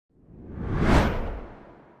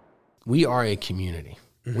We are a community.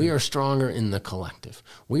 We are stronger in the collective.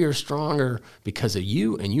 We are stronger because of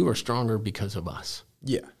you, and you are stronger because of us.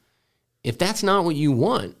 Yeah. If that's not what you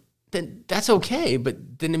want, then that's okay,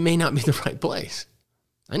 but then it may not be the right place.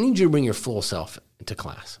 I need you to bring your full self to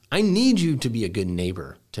class. I need you to be a good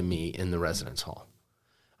neighbor to me in the residence hall.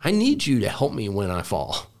 I need you to help me when I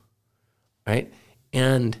fall, right?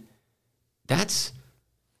 And that's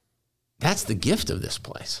the gift of this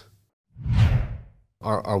place.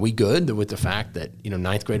 Are we good with the fact that,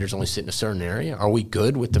 ninth graders only sit in a certain area? Are we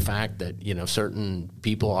good with the fact that, certain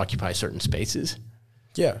people occupy certain spaces?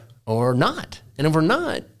 Yeah. Or not? And if we're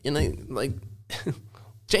not,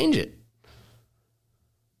 change it.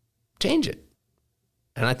 Change it.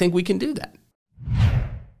 And I think we can do that.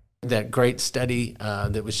 That great study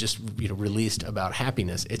that was just released about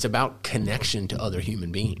happiness, it's about connection to other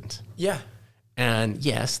human beings. Yeah. And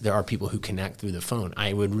yes, there are people who connect through the phone.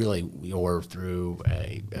 I would really, or through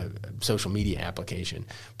a social media application.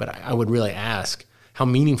 But I would really ask, how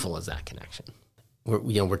meaningful is that connection?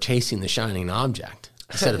 We're chasing the shining object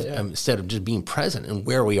instead of just being present and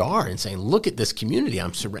where we are and saying, look at this community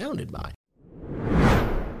I'm surrounded by.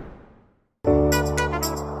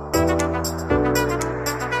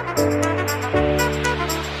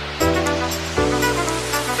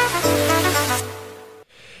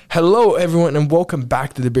 Hello, everyone, and welcome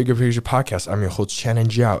back to the Bigger Picture Podcast. I'm your host, Channin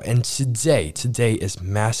Zhao, and today is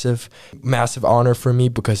massive honor for me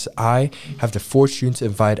because I have the fortune to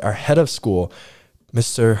invite our head of school,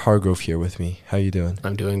 Mr. Hargrove, here with me. How you doing?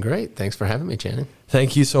 I'm doing great. Thanks for having me, Channin.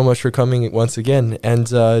 Thank you so much for coming once again. And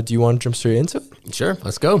do you want to jump straight into it? Sure,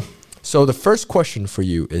 let's go. So the first question for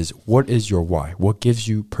you is, what is your why? What gives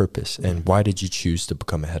you purpose, and why did you choose to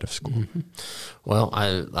become a head of school? Mm-hmm. Well,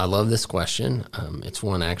 I love this question. It's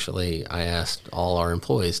one actually I asked all our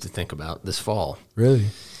employees to think about this fall. Really?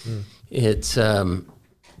 It's, I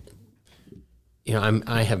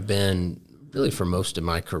have been really for most of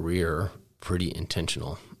my career pretty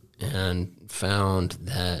intentional, and found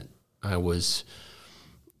that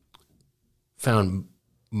found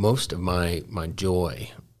most of my joy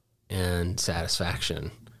and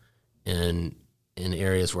satisfaction in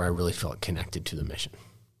areas where I really felt connected to the mission.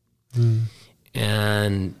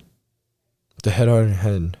 And the head, heart, and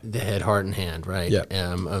hand. The head, heart, and hand, right? Yeah.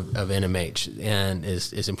 Of NMH, and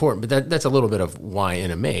is important. But that's a little bit of why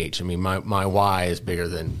NMH. I mean, my why is bigger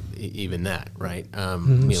than even that, right?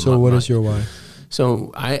 So what is your why?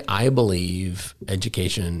 So I believe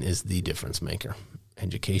education is the difference maker.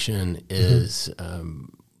 Education is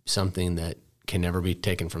something that can never be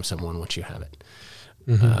taken from someone once you have it.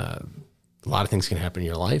 A lot of things can happen in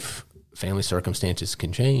your life. Family circumstances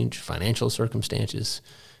can change. Financial circumstances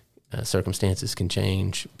can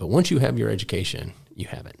change. But once you have your education, you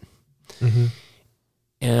have it.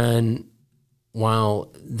 And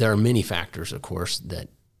while there are many factors, of course, that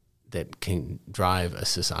can drive a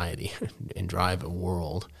society and drive a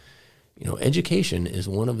world, education is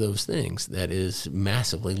one of those things that is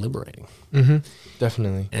massively liberating.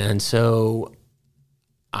 Definitely. And so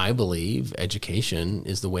I believe education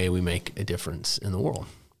is the way we make a difference in the world.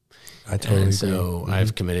 I totally agree. So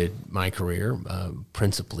I've committed my career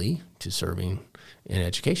principally to serving in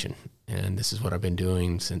education. And this is what I've been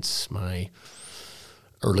doing since my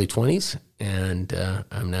early 20s. And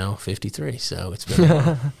I'm now 53. So it's been a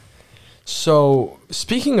while. So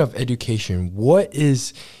speaking of education, what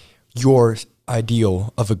is your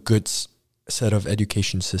ideal of a good set of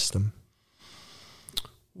education system?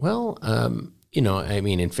 Well,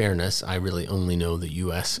 in fairness, I really only know the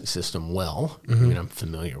U.S. system well. I mean, I'm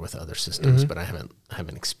familiar with other systems, but I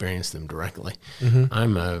haven't experienced them directly.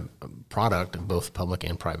 I'm a product of both public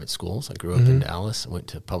and private schools. I grew up in Dallas. I went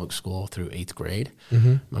to public school through 8th grade.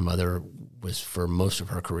 My mother was, for most of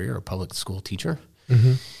her career, a public school teacher.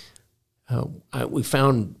 We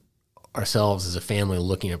found ourselves as a family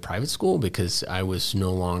looking at private school because I was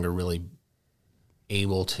no longer really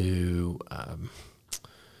able to... how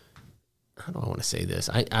do I want to say this?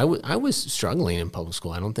 I was struggling in public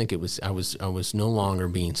school. I don't think it was. I was no longer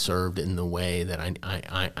being served in the way that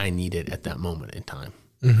I needed at that moment in time.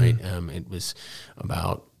 Right. It was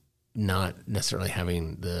about not necessarily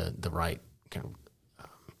having the right kind of.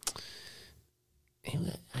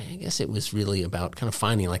 I guess it was really about kind of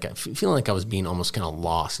feeling like I was being almost kind of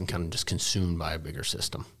lost and kind of just consumed by a bigger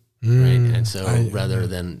system. Right. And so rather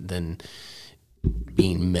than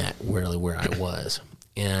being met really where I was.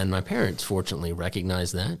 And my parents fortunately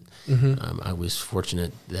recognized that. I was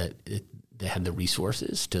fortunate that they had the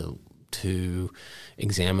resources to to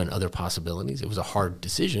examine other possibilities. It was a hard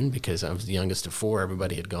decision because I was the youngest of four.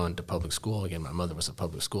 Everybody had gone to public school. Again, my mother was a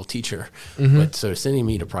public school teacher. But so sending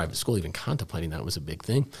me to private school, even contemplating that was a big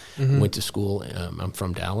thing. Went to school. I'm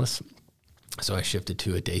from Dallas. So I shifted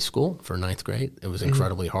to a day school for ninth grade. It was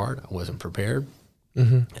incredibly hard. I wasn't prepared.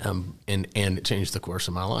 And it changed the course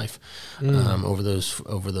of my life over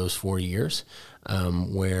those 4 years,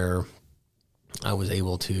 where I was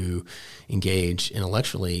able to engage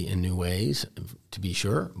intellectually in new ways, to be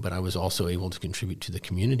sure, but I was also able to contribute to the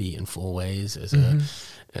community in full ways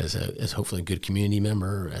as hopefully a good community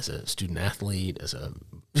member, as a student athlete, as a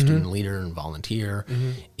student leader and volunteer.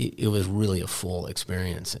 It was really a full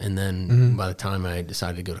experience. And then by the time I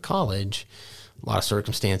decided to go to college, a lot of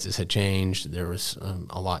circumstances had changed. There was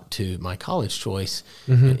a lot to my college choice,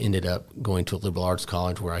 and ended up going to a liberal arts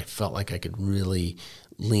college where I felt like I could really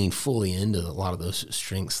lean fully into a lot of those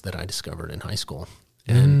strengths that I discovered in high school.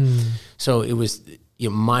 And so it was,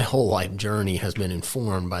 my whole life journey has been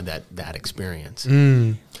informed by that experience.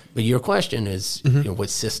 But your question is, what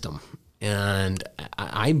system? And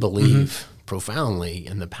I believe profoundly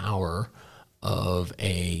in the power of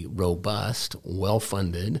a robust,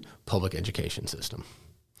 well-funded public education system.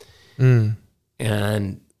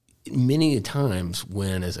 And many times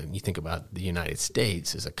when you think about the United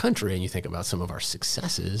States as a country and you think about some of our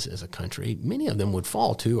successes as a country, many of them would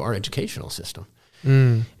fall to our educational system.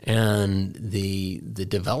 And the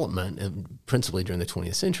development, principally during the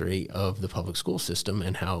 20th century, of the public school system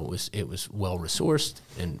and how it was well resourced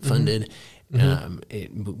and funded,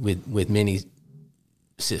 with many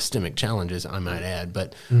systemic challenges, I might add,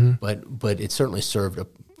 but it certainly served a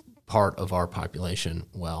part of our population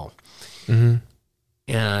well.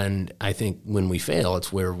 And I think when we fail,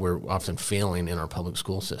 it's where we're often failing in our public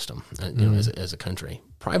school system, as a country.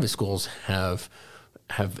 Private schools have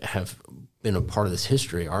been a part of this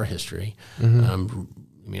history, our history.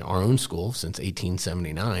 Our own school since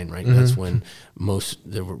 1879, right? That's when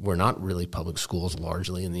there were not really public schools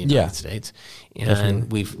largely in the United States, and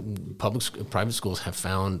private schools have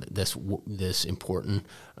found this important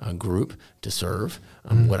group to serve.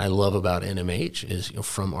 What I love about NMH is,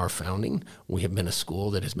 from our founding, we have been a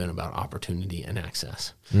school that has been about opportunity and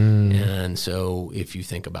access. And so, if you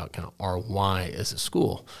think about kind of our why as a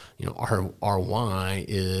school, our why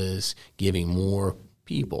is giving more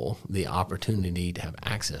people the opportunity to have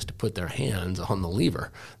access, to put their hands on the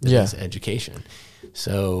lever that is education.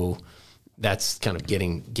 So that's kind of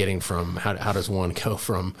getting from how does one go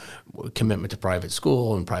from commitment to private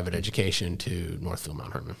school and private education to Northfield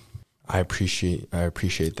Mount Hermon. I appreciate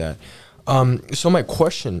that. So my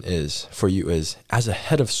question is for you is, as a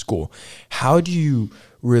head of school, how do you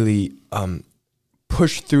really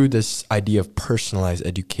push through this idea of personalized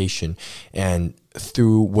education and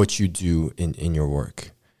through what you do in your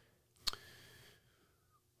work?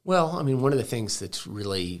 Well, one of the things that's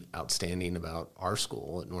really outstanding about our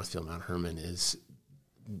school at Northfield Mount Hermon is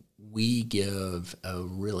we give a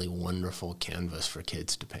really wonderful canvas for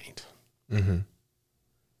kids to paint. You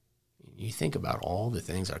think about all the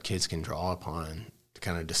things our kids can draw upon to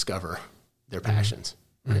kind of discover their passions,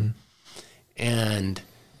 right? And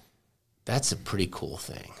that's a pretty cool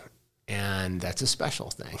thing. And that's a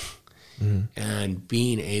special thing. And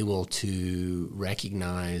being able to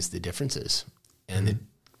recognize the differences and that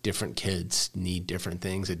different kids need different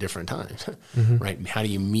things at different times, right? How do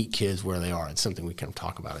you meet kids where they are? It's something we kind of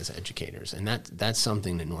talk about as educators. And that's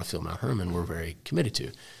something that Northfield Mount Hermon we're very committed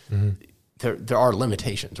to. There are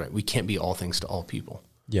limitations, right? We can't be all things to all people.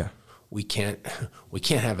 Yeah. We can't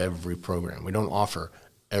have every program. We don't offer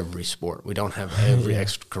every sport. We don't have every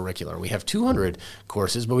extracurricular. We have 200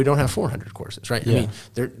 courses, but we don't have 400 courses, right? Yeah.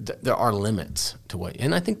 There are limits to what,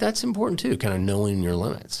 and I think that's important too, kind of knowing your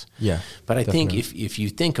limits. Yeah. But I think if you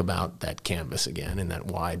think about that canvas again, and that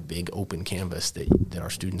wide, big, open canvas that our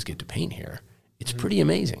students get to paint here, it's pretty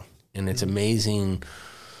amazing. And it's amazing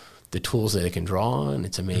the tools that it can draw on.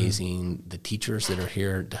 It's amazing the teachers that are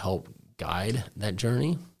here to help guide that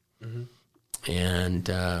journey. And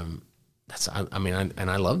I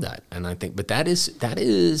love that, and I think, but that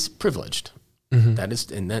is privileged. That is,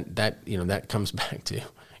 and that comes back to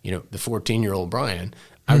the 14-year-old Brian.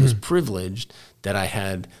 I was privileged that I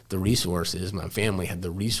had the resources. My family had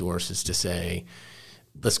the resources to say,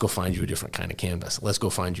 let's go find you a different kind of canvas. Let's go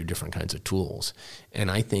find you different kinds of tools. And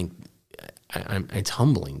I think it's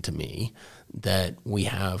humbling to me that we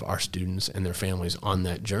have our students and their families on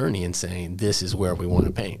that journey and saying, this is where we want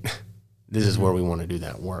to paint. This is where we want to do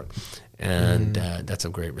that work. And that's a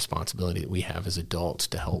great responsibility that we have as adults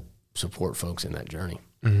to help support folks in that journey.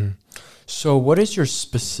 So what is your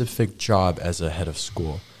specific job as a head of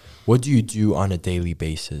school? What do you do on a daily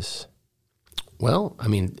basis? Well, I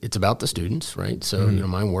mean, it's about the students, right? So,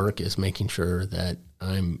 my work is making sure that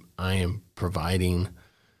I am providing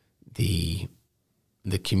the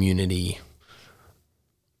community.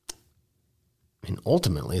 I mean,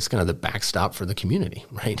 ultimately, it's kind of the backstop for the community,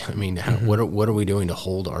 right? I mean, what are we doing to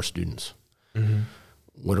hold our students?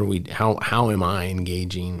 How am I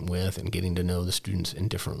engaging with and getting to know the students in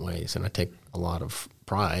different ways? And I take a lot of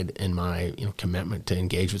pride in my commitment to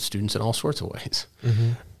engage with students in all sorts of ways.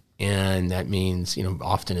 And that means,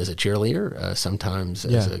 often as a cheerleader, sometimes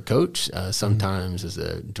as a coach, sometimes as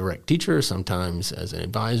a direct teacher, sometimes as an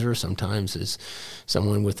advisor, sometimes as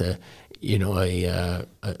someone with a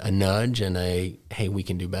nudge and hey, we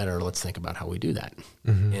can do better. Let's think about how we do that.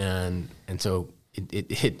 And so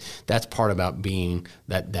that's part about being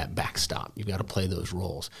that backstop. You've got to play those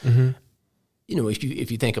roles.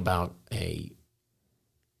 If you think about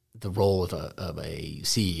the role of a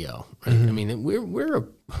CEO, right? I mean,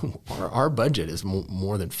 our budget is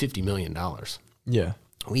more than $50 million. Yeah.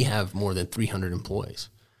 We have more than 300 employees.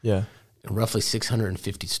 Yeah. And roughly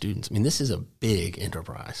 650 students. I mean, this is a big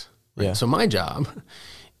enterprise. Right? Yeah. So my job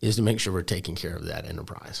is to make sure we're taking care of that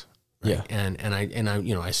enterprise. Right? Yeah. And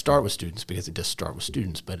I start with students because it does start with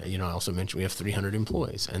students, but I also mentioned we have 300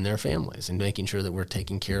 employees and their families, and making sure that we're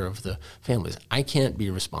taking care of the families. I can't be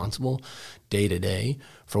responsible day to day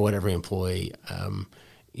for what every employee are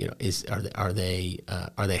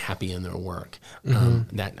they happy in their work? Give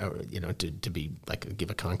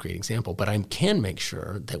a concrete example, but I can make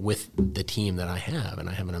sure that with the team that I have, and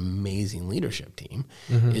I have an amazing leadership team,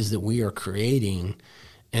 is that we are creating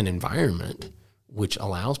an environment which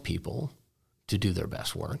allows people to do their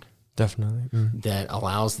best work. Definitely. That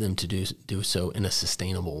allows them to do so in a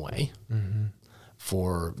sustainable way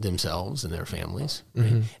for themselves and their families,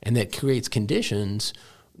 right? And that creates conditions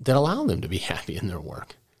that allow them to be happy in their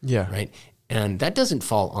work. Yeah. Right. And that doesn't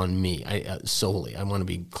fall on me solely. I want to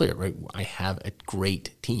be clear, right? I have a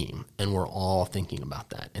great team, and we're all thinking about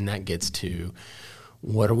that. And that gets to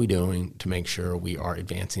what are we doing to make sure we are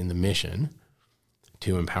advancing the mission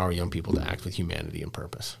to empower young people to act with humanity and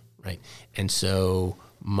purpose, right? And so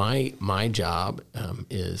my job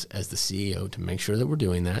is, as the CEO, to make sure that we're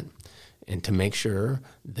doing that, and to make sure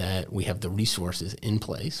that we have the resources in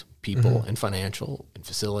place, people and financial and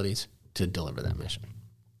facilities, to deliver that mission.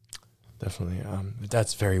 Definitely.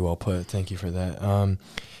 That's very well put. Thank you for that.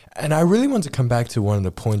 And I really want to come back to one of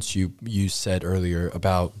the points you said earlier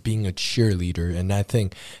about being a cheerleader. And I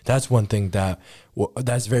think that's one thing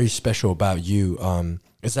that's very special about you.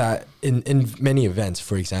 Is that in many events,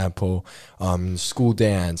 for example, school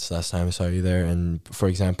dance, last time I saw you there, and for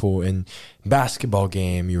example, in basketball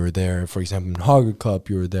game, you were there. For example, in Hargrove Club,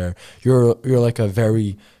 you were there. You're like a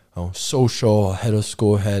very social head of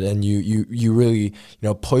school head, and you really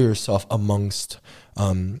put yourself amongst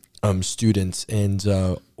students.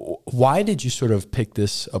 And why did you sort of pick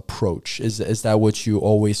this approach? Is that what you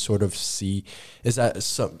always sort of see? Is that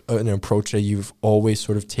an approach that you've always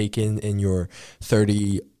sort of taken in your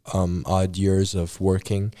 30 odd years of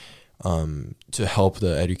working to help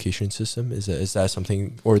the education system? Is that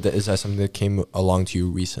something, or is that something that came along to you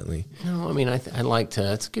recently? No, I mean, I like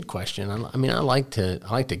to. It's a good question. I like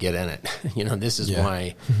to get in it. This is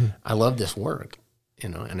why I love this work.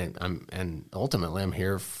 And ultimately I'm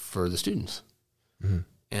here for the students,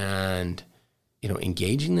 and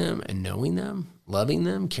engaging them and knowing them, loving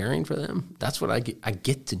them, caring for them. That's what I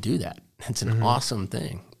get to do that. It's an awesome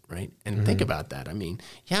thing, right? And think about that. I mean,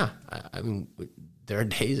 there are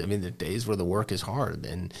days. I mean, there are days where the work is hard,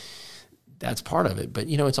 and that's part of it. But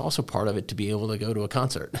it's also part of it to be able to go to a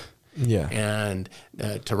concert. Yeah. And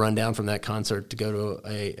to run down from that concert to go to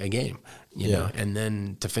a game, you know, and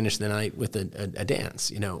then to finish the night with a dance,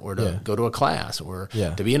 or to go to a class, or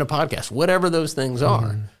to be in a podcast, whatever those things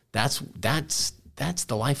are. That's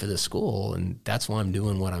the life of the school, and that's why I'm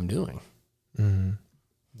doing what I'm doing.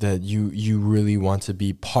 That you really want to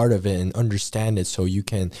be part of it and understand it, so you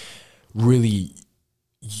can really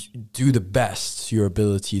do the best to your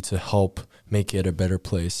ability to help make it a better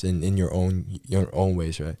place in your own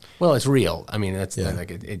ways, right? Well, it's real. I mean, that's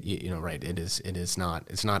like right. It's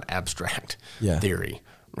not abstract theory,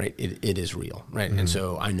 right? It is real, right? And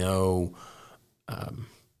so I know,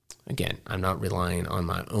 again, I'm not relying on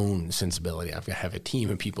my own sensibility. I have a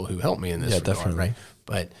team of people who help me in this regard, definitely. Right?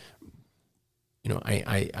 But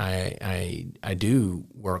I do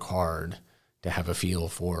work hard to have a feel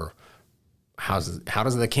for how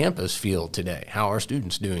does the campus feel today? How are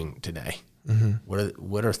students doing today?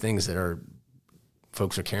 What are things that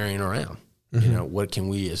folks are carrying around? What can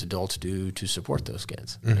we as adults do to support those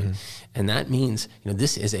kids? Right? And that means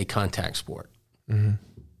this is a contact sport.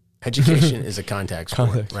 Education is a contact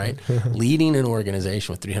sport, right? Leading an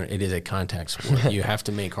organization with 300, it is a contact sport. You have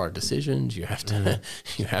to make hard decisions. You have to,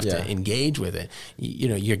 to engage with it.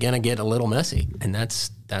 You're going to get a little messy, and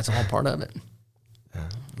that's all part of it.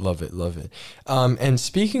 Love it. And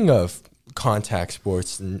speaking of contact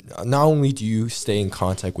sports, not only do you stay in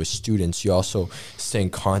contact with students, you also stay in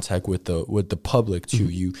contact with the public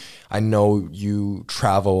too. I know you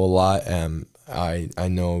travel a lot. I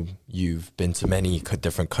know you've been to many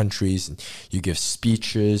different countries, and you give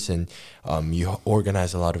speeches, and you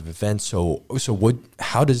organize a lot of events. So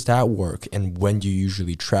how does that work? And when do you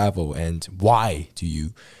usually travel, and why do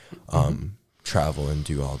you travel and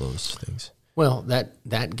do all those things? Well,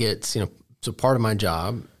 that gets, so part of my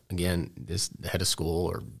job, again, is the head of school,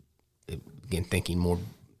 or again, thinking more,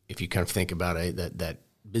 if you kind of think about that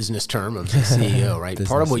business term of the CEO, right?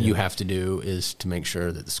 Part of what you have to do is to make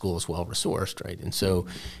sure that the school is well resourced, right? And so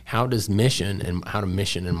how do mission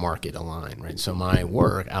and market align, right? So my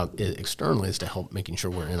work out externally is to help making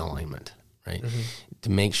sure we're in alignment, right? To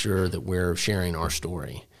make sure that we're sharing our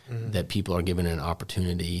story, that people are given an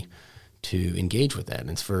opportunity to engage with that. And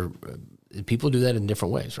it's for people do that in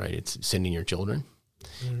different ways, right? It's sending your children.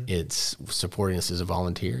 It's supporting us as a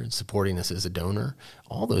volunteer. It's supporting us as a donor.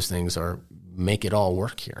 All those things make it all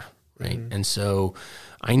work here, right? And so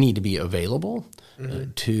I need to be available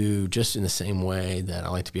to, just in the same way that I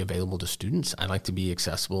like to be available to students, I like to be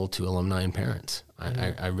accessible to alumni and parents.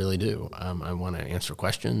 I really do. I want to answer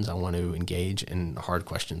questions. I want to engage in hard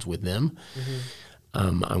questions with them.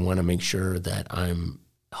 I want to make sure that I'm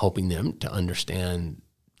helping them to understand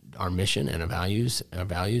our mission and our values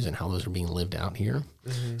and how those are being lived out here.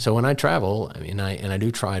 So when I travel, I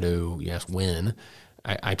do try to,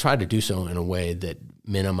 I try to do so in a way that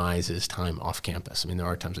minimizes time off campus. There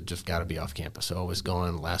are times that just got to be off campus. So I was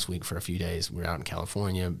gone last week for a few days. We were out in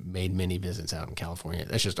California, made many visits out in California.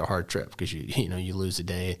 That's just a hard trip because you lose a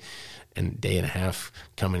day and a half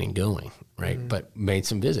coming and going, right? But made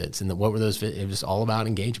some visits. And what were those? It was all about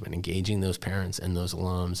engagement, engaging those parents and those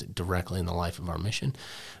alums directly in the life of our mission,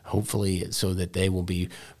 hopefully so that they will be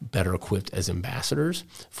better equipped as ambassadors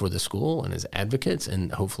for the school and as advocates,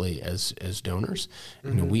 and hopefully as donors.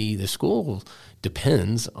 The school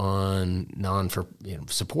depends on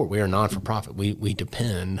support. We are non-for-profit. We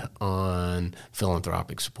depend on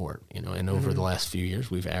philanthropic support, and over the last few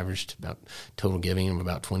years, we've averaged about total giving of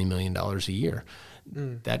about $20 million a year.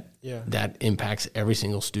 That impacts every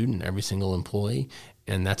single student, every single employee,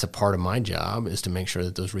 and that's a part of my job, is to make sure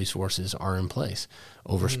that those resources are in place.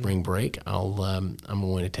 Over spring break, I'm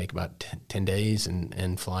going to take about 10 days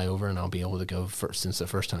and fly over, and I'll be able to go since the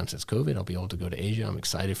first time since COVID. I'll be able to go to Asia. I'm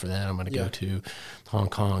excited for that. I'm going to go to Hong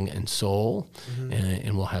Kong and Seoul,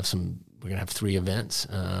 and we'll have we're going to have 3 events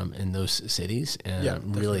in those cities, and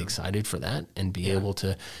I'm really excited for that, and be able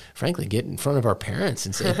to, frankly, get in front of our parents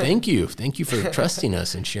and say, thank you for trusting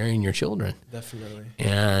us and sharing your children. Definitely.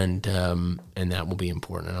 And that will be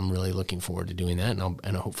important, and I'm really looking forward to doing that, and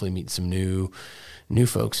I'll hopefully meet some new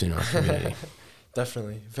folks in our community.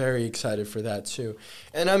 Definitely. Very excited for that too.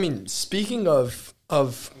 And speaking of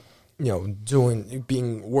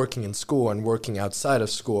working in school and working outside of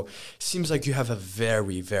school, seems like you have a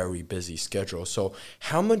very, very busy schedule. So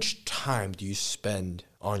how much time do you spend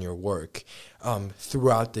on your work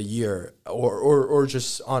throughout the year, or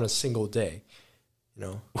just on a single day?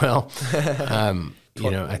 Well,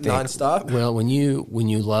 I think nonstop. Well, when you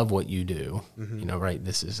love what you do, right?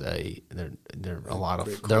 This is there are a lot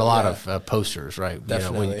of posters, right?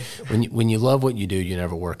 Definitely. When you love what you do, you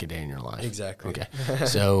never work a day in your life. Exactly. Okay.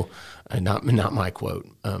 So, not my quote,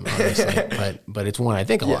 obviously, but it's one I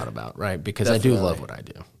think a lot about, right? Because Definitely. I do love what I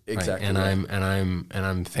do. Exactly. Right? And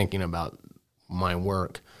I'm thinking about my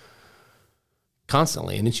work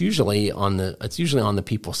constantly, and it's usually on the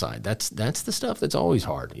people side. That's the stuff that's always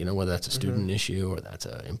hard, whether that's a student issue, or that's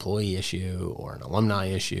an employee issue, or an alumni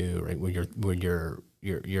issue, right? Where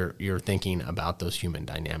you're thinking about those human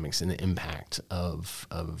dynamics and the impact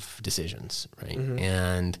of decisions, right?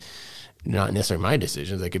 And not necessarily my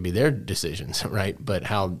decisions; they could be their decisions, right? But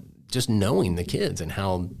how just knowing the kids and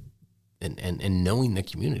how and knowing the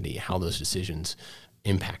community, how those decisions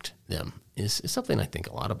impact them is something I think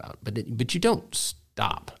a lot about, but you don't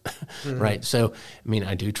stop, right? So,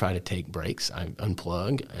 I do try to take breaks. I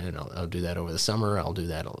unplug, and I'll do that over the summer. I'll do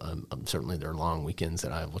that. Certainly there are long weekends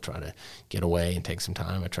that I will try to get away and take some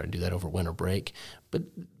time. I try to do that over winter break, but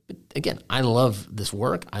again, I love this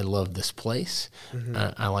work. I love this place.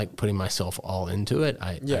 I like putting myself all into it.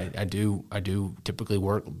 I do typically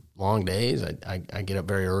work long days. I get up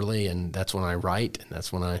very early, and that's when I write, and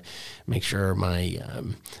that's when I make sure my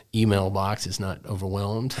email box is not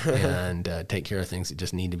overwhelmed, and take care of things that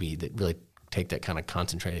just need to be, that really take that kind of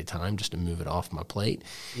concentrated time just to move it off my plate.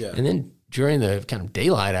 Yeah. And then during the kind of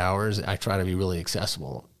daylight hours, I try to be really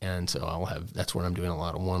accessible. And so that's where I'm doing a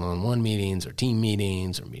lot of one-on-one meetings or team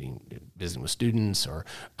meetings or visiting with students or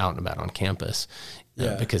out and about on campus.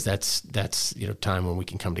 Because that's time when we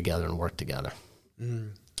can come together and work together.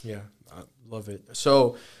 Yeah, I love it.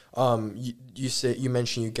 So you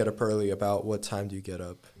mentioned you get up early. About what time do you get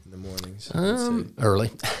up in the mornings?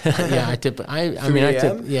 Early. I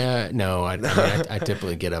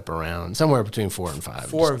typically get up around somewhere between 4 and 5.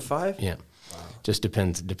 4 and 5? Yeah. Wow. Just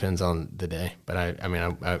depends on the day. But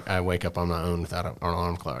I wake up on my own without an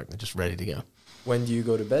alarm clock, just ready to go. When do you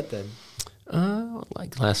go to bed then?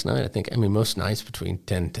 Like last night, I think. Most nights between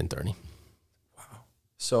 10 and 10:30. Wow.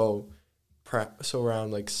 So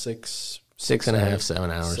around like 6.5,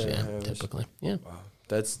 7 hours, typically. Yeah. Wow.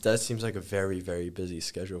 That seems like a very, very busy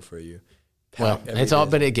schedule for you. Well, it's all,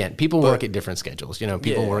 but again, people work at different schedules.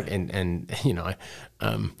 People work and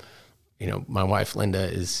my wife Linda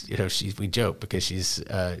is, we joke because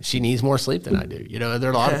she needs more sleep than I do. There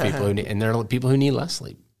are a lot of people and there are people who need less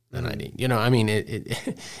sleep than I need.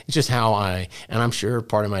 It's just how and I'm sure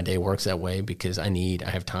part of my day works that way because I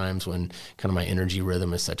have times when kind of my energy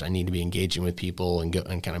rhythm is such I need to be engaging with people and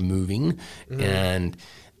kind of moving. And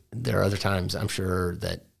there are other times I'm sure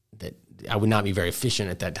that I would not be very efficient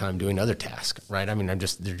at that time doing other tasks, right? they're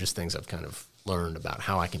just things I've kind of learned about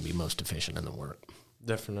how I can be most efficient in the work.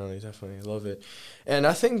 Definitely. Love it. And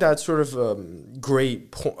I think that's sort of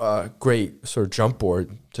great sort of jump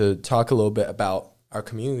board to talk a little bit about our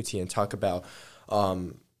community and talk about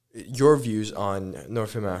your views on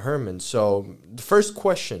Northfield Mount Hermon. So the first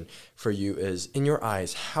question for you is, in your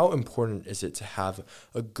eyes, how important is it to have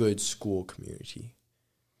a good school community?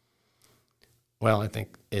 Well, I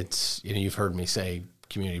think it's, you've heard me say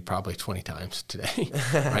community probably 20 times today,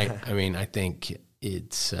 right? I think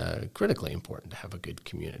it's critically important to have a good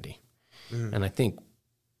community. And I think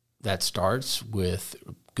that starts with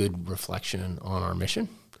good reflection on our mission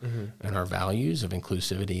and our values of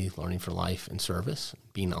inclusivity, learning for life, and service,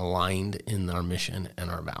 being aligned in our mission and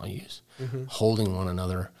our values, holding one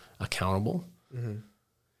another accountable.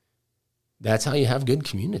 That's how you have good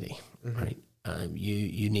community, right?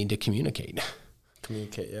 You need to communicate.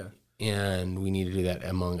 And we need to do that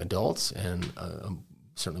among adults and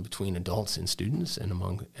certainly between adults and students and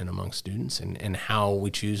among students and how we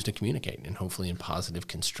choose to communicate, and hopefully in positive,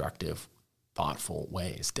 constructive, thoughtful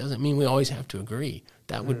ways. Doesn't mean we always have to agree.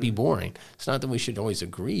 That would be boring. It's not that we should always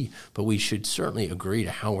agree, but we should certainly agree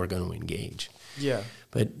to how we're going to engage. Yeah.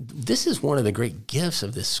 But this is one of the great gifts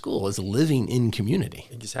of this school, is living in community.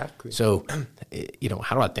 Exactly. So,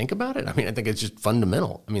 how do I think about it? I think it's just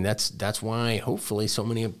fundamental. That's why hopefully so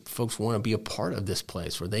many folks want to be a part of this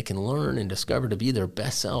place where they can learn and discover to be their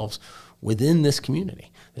best selves within this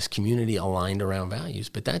community aligned around values.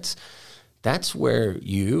 But that's where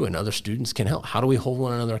you and other students can help. How do we hold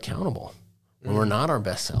one another accountable when we're not our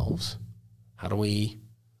best selves? How do we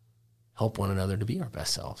help one another to be our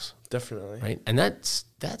best selves? Definitely. Right. And that's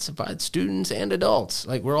about students and adults.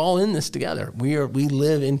 Like, we're all in this together. We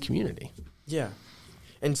live in community. Yeah.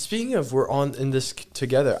 And speaking of we're on in this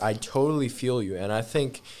together, I totally feel you. And I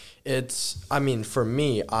think for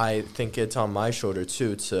me, I think it's on my shoulder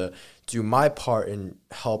too, to do my part and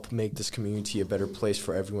help make this community a better place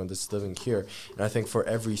for everyone that's living here. And I think for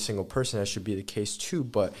every single person, that should be the case too.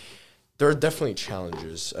 But there are definitely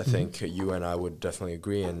challenges. I think you and I would definitely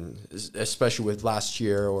agree. And especially with last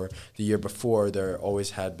year or the year before, there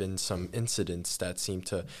always had been some incidents that seemed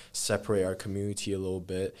to separate our community a little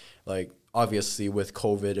bit. Like, obviously with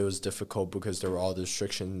COVID, it was difficult because there were all the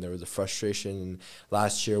restrictions, there was the frustration. And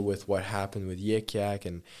last year with what happened with Yik Yak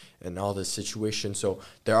and all this situation. So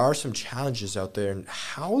there are some challenges out there. And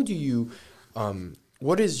how do you,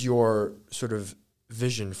 what is your sort of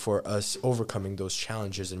vision for us overcoming those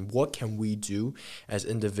challenges, and what can we do as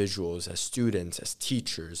individuals, as students, as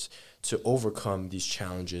teachers to overcome these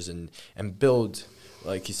challenges and build,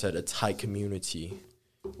 like you said, a tight community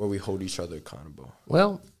where we hold each other accountable?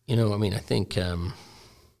 Well, I think one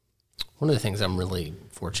of the things I'm really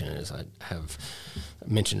fortunate is I have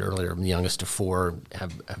mentioned earlier, I'm the youngest of four,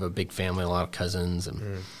 have a big family, a lot of cousins,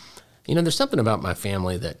 and there's something about my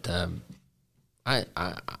family that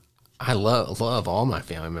I love all my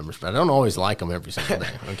family members, but I don't always like them every single day.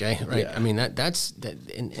 Okay, right? Yeah. That's that,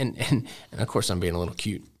 and of course I'm being a little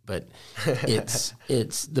cute but it's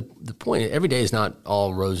the point. Every day is not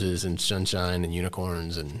all roses and sunshine and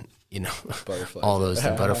unicorns and Butterflies. all those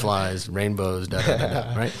butterflies, rainbows,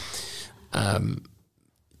 right?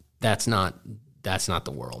 That's not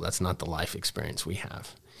the world. That's not the life experience we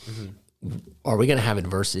have. Mm-hmm. Are we going to have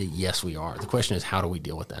adversity? Yes, we are. The question is, how do we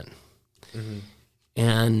deal with that? Mm-hmm.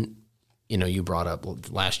 And you brought up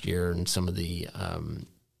last year and some of the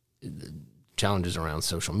challenges around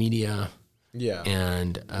social media. Yeah.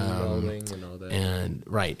 And enrolling and all that. And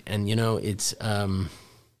right. And it's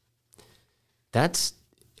that's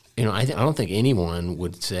I don't think anyone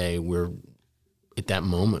would say we're at that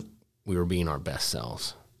moment we were being our best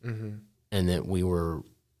selves. Mm-hmm. And that we were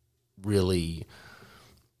really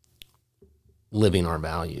living our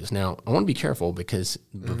values. Now, I want to be careful because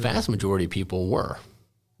the vast majority of people were.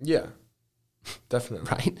 Yeah. Definitely.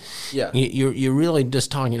 Right? Yeah. You're really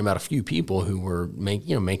just talking about a few people who were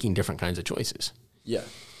making different kinds of choices. Yeah.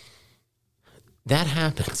 That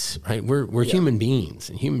happens, right? We're human beings,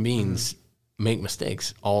 and human beings make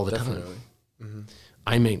mistakes all the time. Mm-hmm.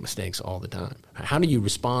 I make mistakes all the time. How do you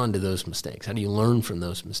respond to those mistakes? How do you learn from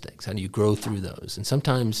those mistakes? How do you grow through those? And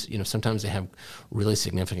sometimes they have really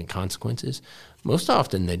significant consequences. Most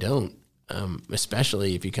often they don't.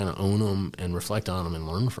 Especially if you kind of own them and reflect on them and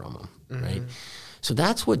learn from them, right? So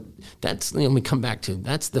that's we come back to,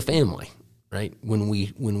 that's the family, right? When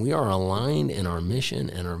we are aligned in our mission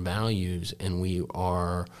and our values, and we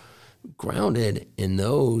are grounded in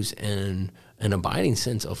those and an abiding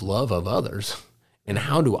sense of love of others, and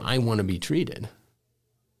how do I want to be treated?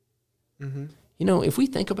 Mm-hmm. If we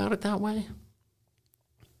think about it that way,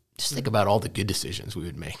 just think about all the good decisions we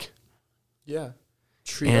would make. Yeah.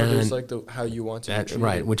 Treat others like how you want to be treated.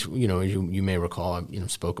 Right, which, you may recall, I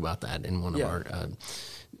spoke about that in one of our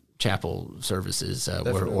chapel services,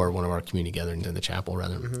 or one of our community gatherings in the chapel,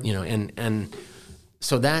 rather. Mm-hmm. And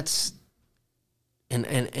so that's, and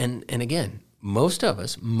again, most of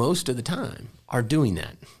us, most of the time, are doing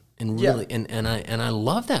that. And really, and I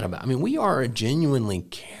love that about, we are a genuinely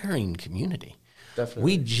caring community. Definitely.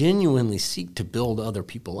 We genuinely seek to build other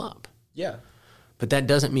people up. Yeah. But that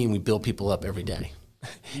doesn't mean we build people up every day.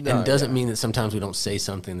 And it doesn't mean that sometimes we don't say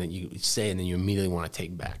something that you say and then you immediately want to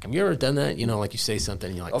take back. Have you ever done that? Like you say something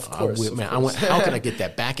and you're like, of course. How can I get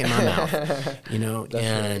that back in my mouth?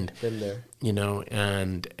 And been there.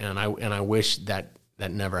 And I wish that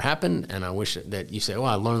never happened, and I wish that you say,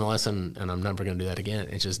 I learned the lesson and I'm never going to do that again.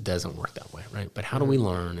 It just doesn't work that way, right? But how do we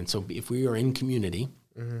learn? And so if we are in community,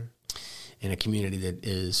 in a community that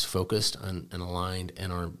is focused on and aligned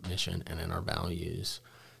in our mission and in our values,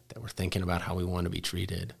 that we're thinking about how we want to be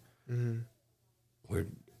treated. Mm-hmm.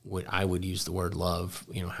 I would use the word love.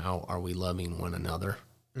 How are we loving one another?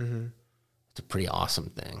 Mm-hmm. It's a pretty awesome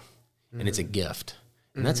thing, and it's a gift.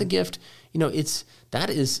 And that's a gift. That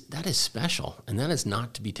is special, and that is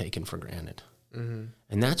not to be taken for granted. Mm-hmm.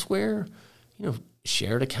 And that's where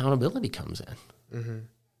shared accountability comes in. Mm-hmm.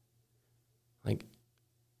 Like,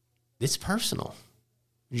 it's personal.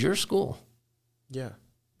 It's your school. Yeah.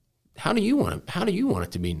 How do you want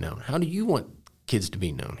it to be known? How do you want kids to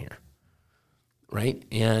be known here? Right?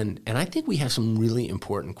 And I think we have some really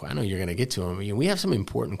important, I know you're going to get to them. We have some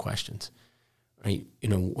important questions, right?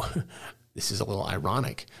 This is a little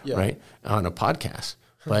ironic, right? On a podcast,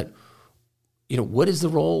 but what is the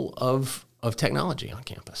role of technology on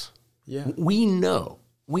campus? Yeah. We know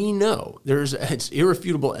it's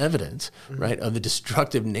irrefutable evidence, right, of the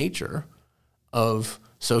destructive nature of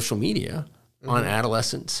social media on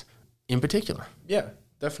adolescents in particular. Yeah,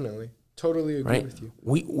 definitely. Totally agree with you.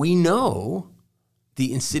 We know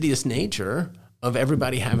the insidious nature of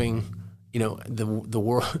everybody having,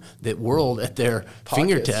 the world at their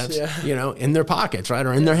fingertips, in their pockets, right,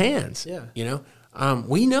 or in their hands. Yeah.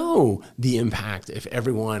 We know the impact if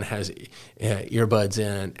everyone has earbuds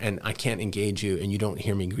in and I can't engage you and you don't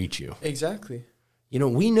hear me greet you. Exactly.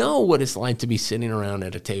 We know what it's like to be sitting around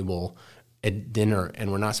at a table at dinner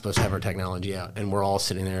and we're not supposed to have our technology out and we're all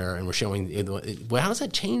sitting there and we're showing, how does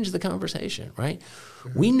that change the conversation, right?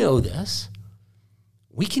 Mm-hmm. We know this.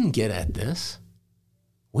 We can get at this.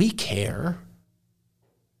 We care.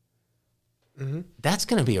 Mm-hmm. That's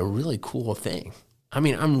going to be a really cool thing.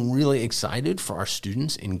 I'm really excited for our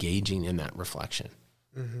students engaging in that reflection.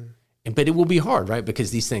 Mm-hmm. But it will be hard, right? Because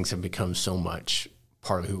these things have become so much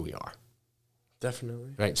part of who we are.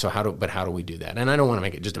 Definitely. Right. So how do we do that? And I don't want to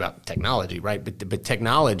make it just about technology, right? But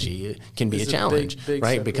technology can be a challenge, big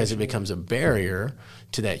right? Because it becomes a barrier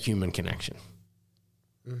to that human connection.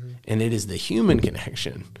 Mm-hmm. And it is the human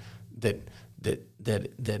connection that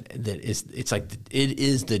is, it's like it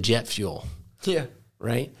is the jet fuel. Yeah.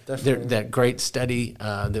 right? Definitely. That great study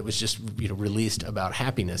that was just released about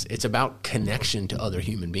happiness. It's about connection to other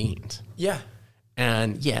human beings. Yeah.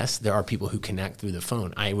 And yes, there are people who connect through the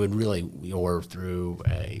phone. I would really, or through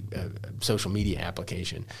a social media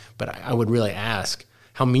application. But I would really ask,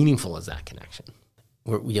 how meaningful is that connection?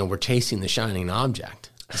 We're chasing the shining object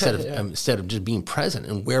instead of just being present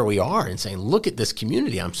and where we are and saying, look at this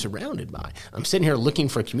community I'm surrounded by. I'm sitting here looking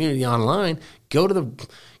for a community online. Go to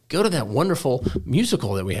that wonderful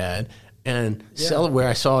musical that we had and sell it where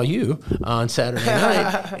I saw you on Saturday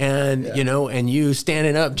night, and and you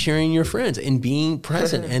standing up cheering your friends and being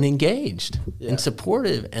present and engaged and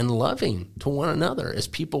supportive and loving to one another as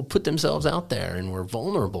people put themselves out there and we're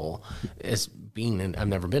vulnerable. As being I've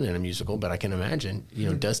never been in a musical, but I can imagine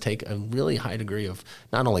it does take a really high degree of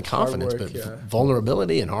not only confidence but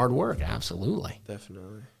vulnerability and hard work. Absolutely,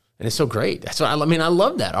 definitely. And it's so great. That's what I mean. I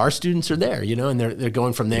love that our students are there, and they're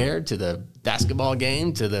going from there to the basketball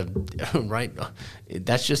game to the right.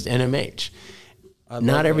 That's just NMH.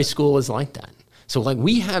 Not every school is like that. So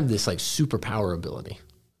we have this superpower ability,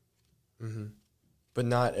 but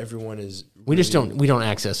not everyone is. We just don't. We don't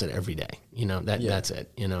access it every day. That's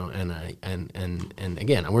it. And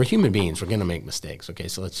again, we're human beings. We're going to make mistakes. Okay,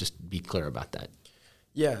 so let's just be clear about that.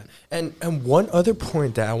 Yeah, and one other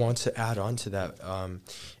point that I want to add on to that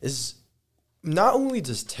is not only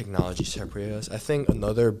does technology separate us, I think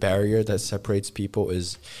another barrier that separates people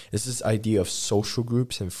is this idea of social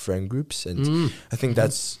groups and friend groups, and I think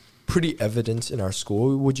that's pretty evident in our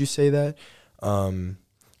school. Would you say that? I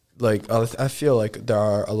feel like there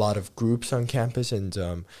are a lot of groups on campus,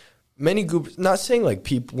 and many groups. Not saying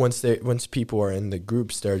people once people are in the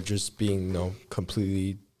groups, they're just being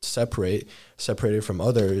completely separated from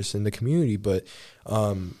others in the community, but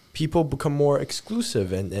people become more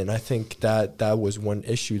exclusive, and I think that was one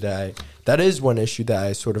issue that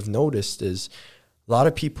I sort of noticed is a lot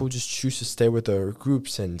of people just choose to stay with their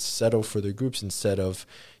groups and settle for their groups instead of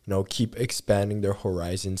keep expanding their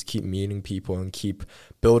horizons, keep meeting people, and keep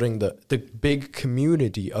building the big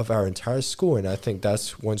community of our entire school. And I think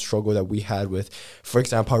that's one struggle that we had with, for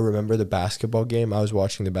example, I remember the basketball game. I was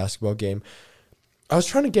watching the basketball game. I was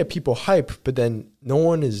trying to get people hype, but then no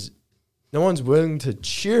one's willing to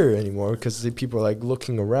cheer anymore because people are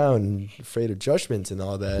looking around and afraid of judgments and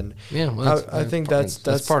all that. And I think that's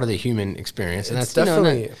part of the human experience. And that's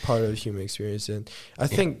definitely part of the human experience. And I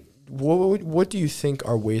think what do you think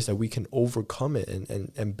are ways that we can overcome it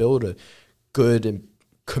and build a good and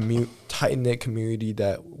tight-knit community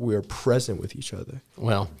that we're present with each other?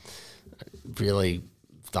 Well, really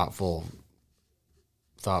thoughtful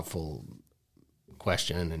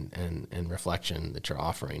question and reflection that you're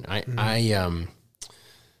offering. Again,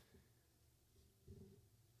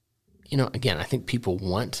 I think people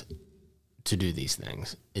want to do these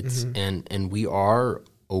things. It's and we are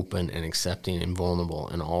open and accepting and vulnerable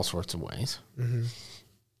in all sorts of ways.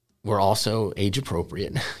 We're also age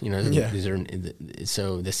appropriate. These are,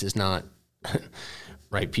 so this is not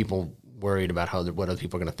right. People worried about what other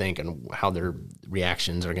people are going to think and how their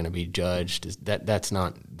reactions are going to be judged. That is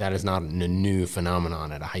not a new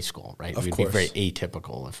phenomenon at a high school, right? It would be very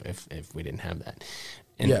atypical if we didn't have that.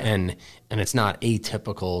 And it's not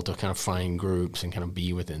atypical to kind of find groups and kind of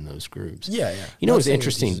be within those groups. It's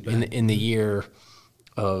interesting in the year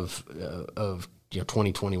of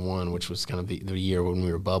 2021, which was kind of the year when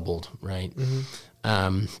we were bubbled, right?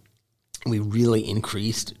 We really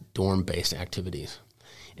increased dorm-based activities.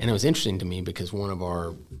 And it was interesting to me because one of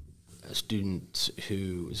our students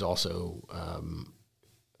who is also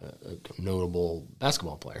a notable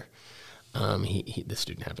basketball player, the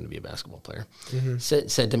student happened to be a basketball player,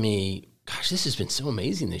 said to me, gosh, this has been so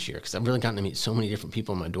amazing this year because I've really gotten to meet so many different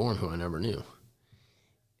people in my dorm who I never knew.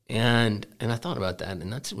 And I thought about that,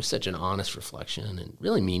 and it was such an honest reflection and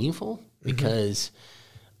really meaningful because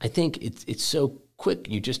I think it's so quick.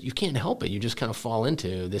 You can't help it. You just kind of fall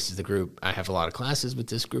into, this is the group. I have a lot of classes with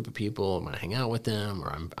this group of people. I'm going to hang out with them,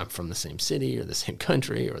 or I'm from the same city or the same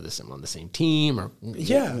country, or I'm on the same team, or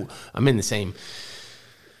I'm in the same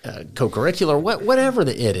co-curricular, whatever it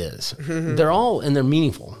is. They're all, and they're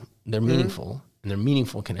meaningful. They're meaningful, and they're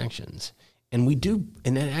meaningful connections. And we do,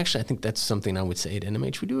 and actually I think that's something I would say at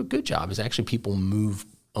NMH we do a good job, is actually people move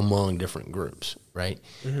among different groups, right?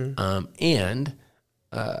 And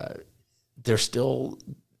there is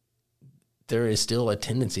still a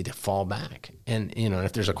tendency to fall back. And,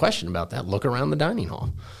 if there's a question about that, look around the dining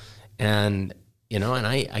hall. And, and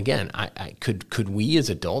I could we as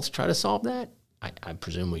adults try to solve that? I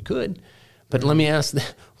presume we could. But let me ask,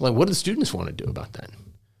 what do the students want to do about that?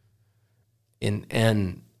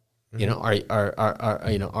 And You know,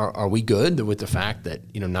 are we good with the fact that,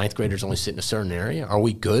 you know, ninth graders only sit in a certain area? Are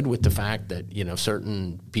we good with the fact that, you know,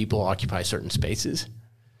 certain people occupy certain spaces?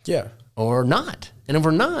 Yeah. Or not? And if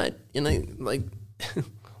we're not, you know, like,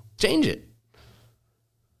 change it.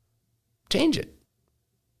 Change it.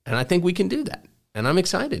 And I think we can do that. And I'm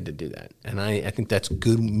excited to do that. And I think that's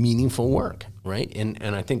good, meaningful work, right? And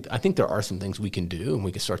I think there are some things we can do and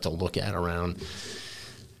we can start to look at around,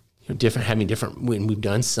 you know, having different, when we've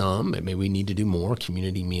done some, maybe we need to do more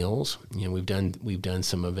community meals. You know, we've done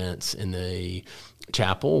some events in the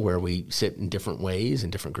chapel where we sit in different ways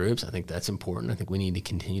in different groups. I think that's important. I think we need to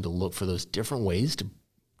continue to look for those different ways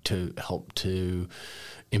to help to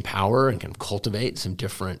empower and kind of cultivate some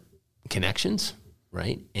different connections,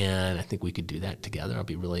 right? And I think we could do that together. I'll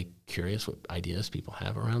be really curious what ideas people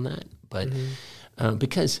have around that. But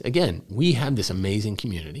because, again, we have this amazing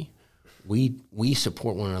community. We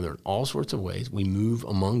support one another in all sorts of ways. We move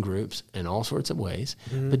among groups in all sorts of ways,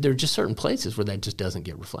 but there are just certain places where that just doesn't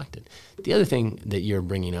get reflected. The other thing that you're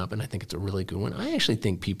bringing up, and I think it's a really good one, I actually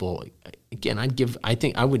think people, again, I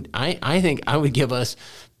think I would give us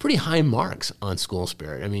pretty high marks on school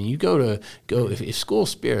spirit. I mean, if school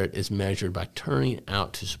spirit is measured by turning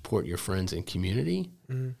out to support your friends and community,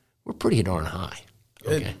 we're pretty darn high.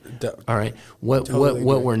 Okay, all right. What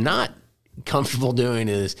we're not comfortable doing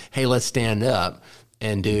is, hey, let's stand up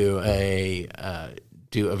and do a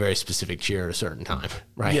very specific cheer at a certain time,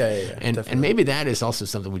 right? Yeah. And maybe that is also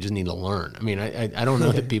something we just need to learn. I mean, I don't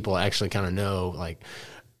know that people actually kind of know, like,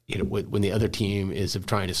 you know, when the other team is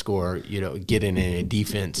trying to score, you know, get in a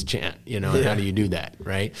defense chant, you know, and how do you do that,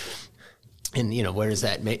 right? And, you know, where is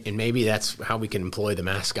that? And maybe that's how we can employ the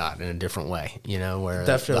mascot in a different way, you know, where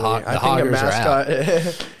definitely the hoggers are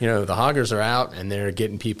out. You know, the hoggers are out and they're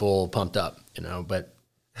getting people pumped up, you know. But,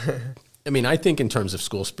 I mean, I think in terms of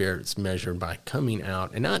school spirit, it's measured by coming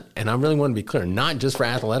out and I really want to be clear, not just for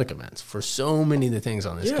athletic events, for so many of the things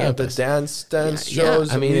on this campus. The dance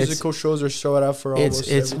shows, I mean, musical shows are showed up for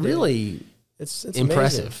almost it's every really day. It's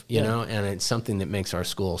impressive, you know, and it's something that makes our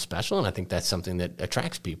school special, and I think that's something that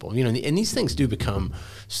attracts people, you know, and these things do become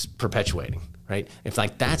perpetuating, right? If,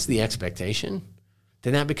 like, that's the expectation,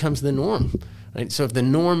 then that becomes the norm, right? So if the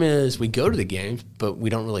norm is we go to the games, but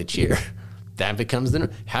we don't really cheer, that becomes the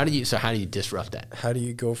norm. How do you disrupt that? How do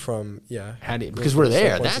you go from, because we're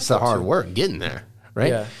there, that's the hard work, getting there, right?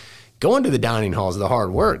 Yeah. Going to the dining hall is the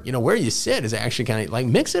hard work. You know, where you sit is actually kind of like,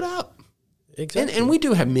 mix it up. Exactly. And we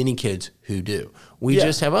do have many kids who do. We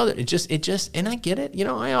just have other. It just, and I get it. You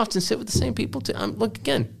know, I often sit with the same people too. Look,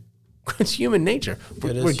 again, it's human nature.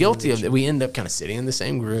 We're guilty of it. We end up kind of sitting in the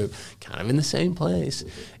same group, kind of in the same place.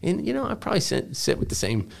 And, you know, I probably sit with the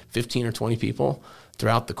same 15 or 20 people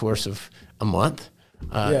throughout the course of a month.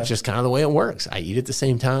 It's just kind of the way it works. I eat at the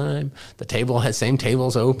same time. The table has same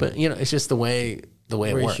tables open. You know, it's just the way it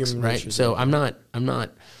works, right? So I'm not.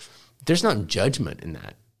 There's not judgment in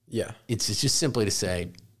that. Yeah, it's just simply to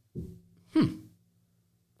say,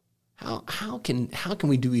 how can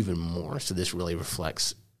we do even more so this really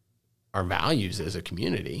reflects our values as a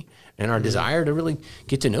community and our desire to really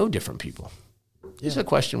get to know different people. It's a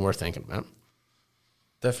question worth thinking about.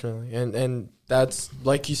 Definitely, and that's,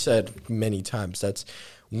 like you said many times, that's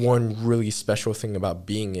one really special thing about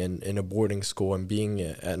being in a boarding school and being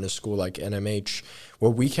in a school like NMH,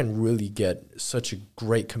 where we can really get such a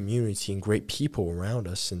great community and great people around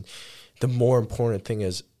us. And the more important thing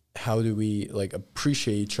is, how do we, like,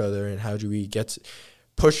 appreciate each other, and how do we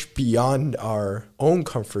push beyond our own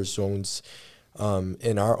comfort zones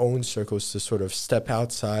in our own circles to sort of step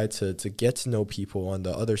outside to get to know people on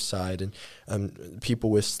the other side, and people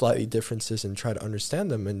with slightly differences, and try to understand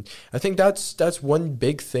them. And I think that's one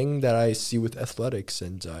big thing that I see with athletics.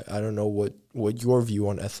 And I don't know what your view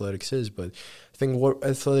on athletics is, but I think what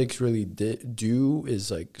athletics really do is,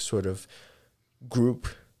 like, sort of group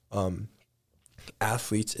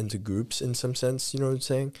athletes into groups in some sense, you know what I'm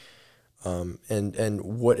saying? And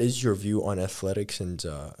what is your view on athletics,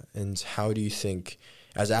 and how do you think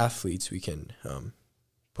as athletes we can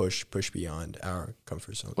push beyond our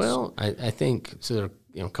comfort zones? Well, I think so.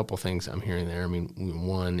 There are a couple of things I'm hearing there. I mean,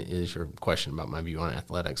 one is your question about my view on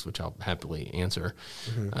athletics, which I'll happily answer.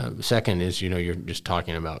 Mm-hmm. Second is, you're just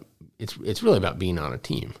talking about it's really about being on a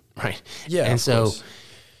team, right? Yeah, and so. Course.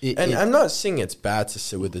 I'm not saying it's bad to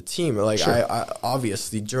sit with the team. Like, sure. I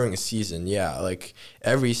obviously during a season, like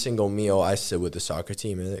every single meal I sit with the soccer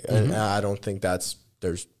team, and I don't think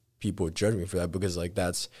there's people judge me for that, because, like,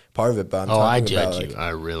 that's part of it. But I judge you. Like, I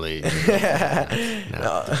really.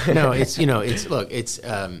 No,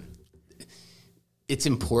 it's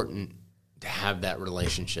important to have that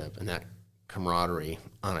relationship and that camaraderie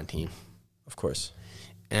on a team. Of course.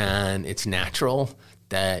 and it's natural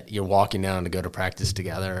that you're walking down to go to practice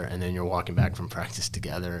together, and then you're walking back from practice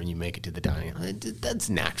together, and you make it to the dining hall. That's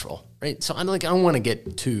natural, right? So I don't want to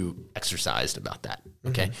get too exercised about that.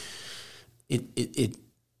 Okay, it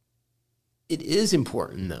is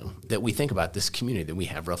important though that we think about this community that we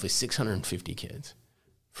have roughly 650 kids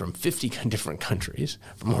from 50 different countries,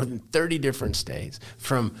 from more than 30 different states,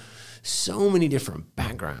 from so many different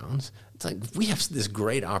backgrounds. It's like we have this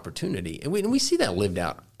great opportunity, and we see that lived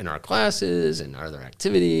out in our classes and our other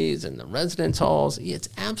activities and the residence halls. It's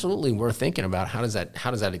absolutely worth thinking about how does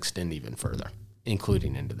that extend even further,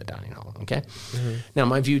 including into the dining hall. Okay. Now,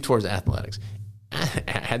 my view towards athletics. I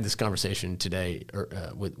had this conversation today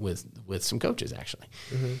with some coaches actually.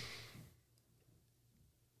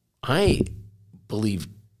 I believe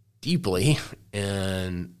deeply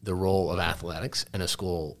in the role of athletics in a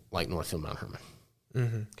school like Northfield Mount Hermon.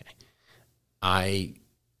 Okay. I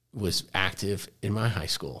was active in my high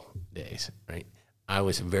school days, right? I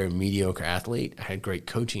was a very mediocre athlete. I had great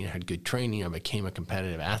coaching. I had good training. I became a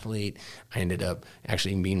competitive athlete. I ended up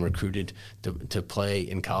actually being recruited to play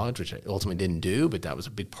in college, which I ultimately didn't do, but that was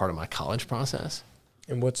a big part of my college process.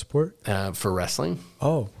 In what sport? For wrestling.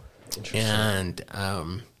 Oh, interesting.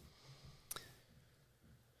 And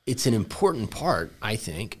it's an important part, I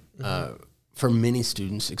think, for many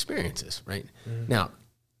students' experiences, right? Now,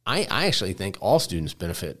 I actually think all students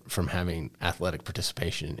benefit from having athletic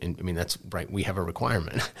participation. And I mean, that's right. We have a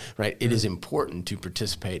requirement, right? It is important to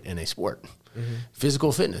participate in a sport.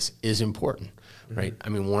 Physical fitness is important, right? I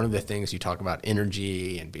mean, one of the things you talk about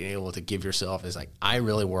energy and being able to give yourself is like, I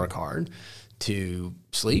really work hard to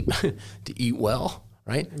sleep, to eat well,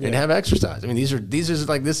 right? And have exercise. I mean,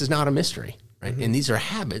 this is not a mystery, right? And these are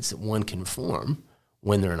habits that one can form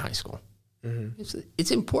when they're in high school. It's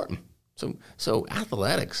important. So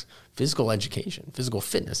athletics, physical education, physical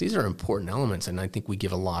fitness, these are important elements, and I think we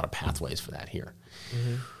give a lot of pathways for that here.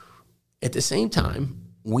 At the same time,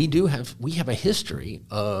 we have a history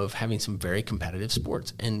of having some very competitive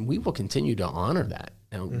sports, and we will continue to honor that.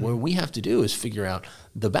 Now, what we have to do is figure out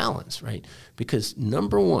the balance, right? Because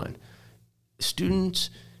number one,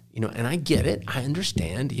 students, and I get it. I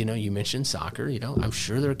understand, you mentioned soccer, I'm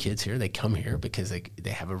sure there are kids here, they come here because they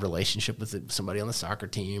have a relationship with somebody on the soccer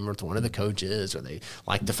team or with one of the coaches, or they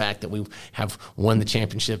like the fact that we have won the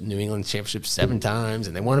championship, New England championship 7 times,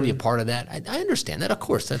 and they want to be a part of that. I understand that. Of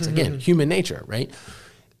course, that's, again, human nature, right?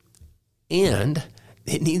 And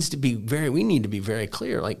it needs to be we need to be very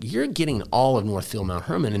clear. Like, you're getting all of Northfield Mount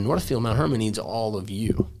Hermon, and Northfield Mount Hermon needs all of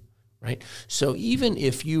you. Right. So even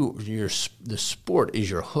if the sport is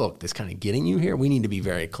your hook that's kind of getting you here, we need to be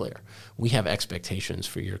very clear. We have expectations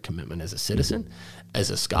for your commitment as a citizen, as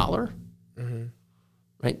a scholar,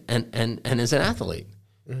 right, and as an athlete.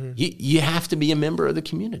 You have to be a member of the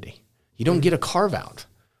community. You don't get a carve out,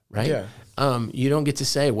 right? Yeah. You don't get to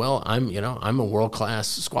say, well, I'm a world class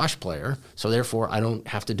squash player, so therefore I don't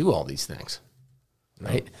have to do all these things,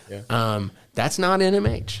 right? Yeah. That's not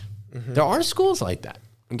NMH. There are schools like that.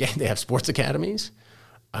 Again, they have sports academies,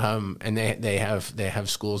 and they have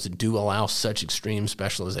schools that do allow such extreme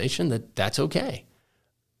specialization that's okay.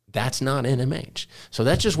 That's not NMH. So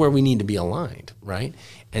that's just where we need to be aligned, right?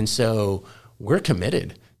 And so we're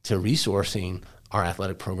committed to resourcing our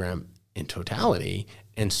athletic program in totality,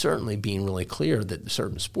 and certainly being really clear that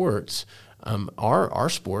certain sports are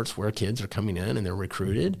sports where kids are coming in and they're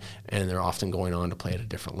recruited, and they're often going on to play at a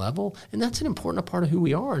different level. And that's an important part of who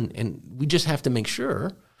we are. And we just have to make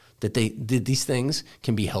sure that these things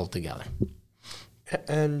can be held together.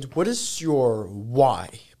 And what is your why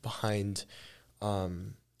behind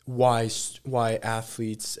why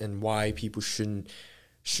athletes and why people should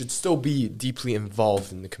still be deeply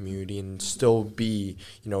involved in the community and still be,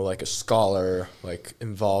 like a scholar, like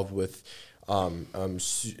involved with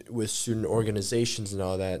student organizations and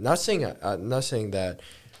all that? Not saying that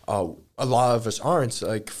a lot of us aren't.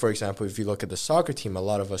 Like, for example, if you look at the soccer team, a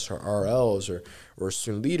lot of us are RLs or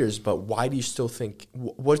student leaders. But why do you still think?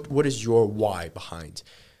 What is your why behind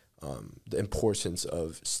the importance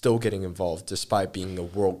of still getting involved despite being a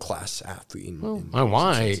world-class athlete? My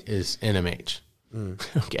why is NMH.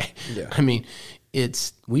 Okay. Yeah. I mean,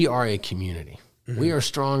 we are a community. We are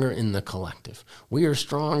stronger in the collective. We are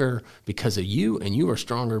stronger because of you, and you are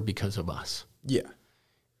stronger because of us. Yeah.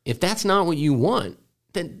 If that's not what you want,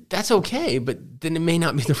 then that's okay, but then it may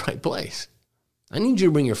not be the right place. I need you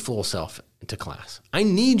to bring your full self to class. I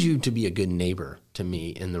need you to be a good neighbor to me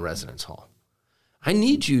in the residence hall. I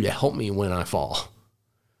need you to help me when I fall,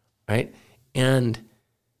 right? And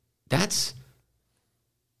that's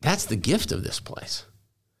the gift of this place.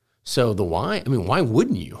 So the why, why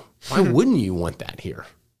wouldn't you? Why wouldn't you want that here,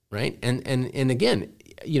 right? And again,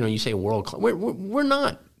 you say world class. We're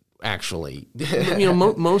not actually.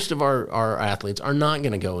 Most of our athletes are not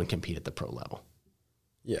going to go and compete at the pro level.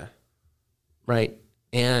 Yeah. Right.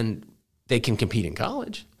 And they can compete in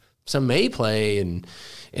college. Some may play in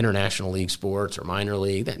international league sports or minor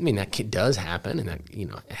league. That does happen, and that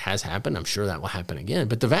it has happened. I'm sure that will happen again.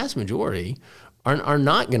 But the vast majority are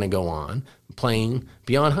not going to go on playing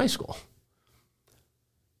beyond high school.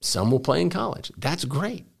 Some will play in college. That's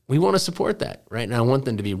great. We want to support that, right? And I want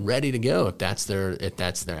them to be ready to go if that's their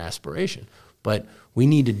aspiration. But we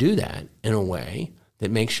need to do that in a way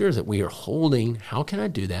that makes sure that we are holding, how can I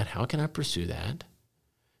do that? How can I pursue that?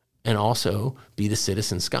 And also be the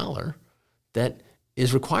citizen scholar that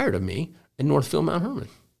is required of me in Northfield Mount Herman.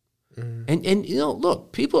 Mm-hmm. And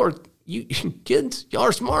look, kids, y'all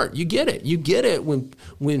are smart. You get it. You get it when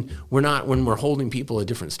we're holding people at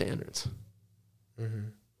different standards. Mm-hmm.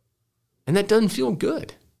 And that doesn't feel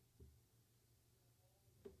good.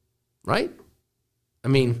 Right? I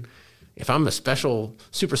mean, if I'm a special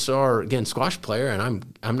superstar, again, squash player, and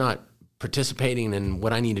I'm not participating in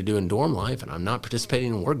what I need to do in dorm life, and I'm not participating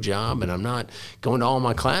in a work job, and I'm not going to all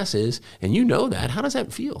my classes, and that, how does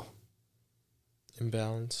that feel?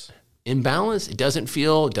 Imbalance. It doesn't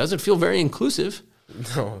feel very inclusive.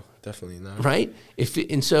 No, definitely not. Right?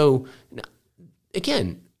 So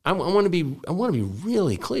again, I want to be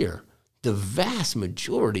really clear. The vast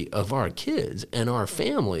majority of our kids and our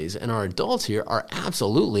families and our adults here are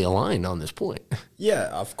absolutely aligned on this point. Yeah,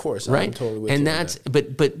 of course. Right? I'm totally with and you. That's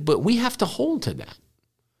but we have to hold to that.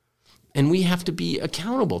 And we have to be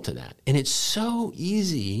accountable to that. And it's so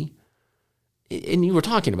easy. And you were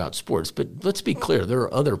talking about sports, but let's be clear, there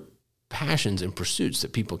are other passions and pursuits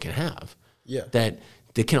that people can have. Yeah. That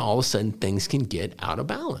can all of a sudden things can get out of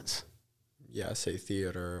balance. Yeah, say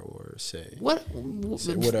theater or say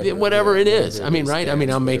whatever it is. I mean, right?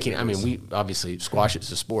 We obviously squash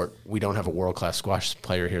is a sport. We don't have a world class squash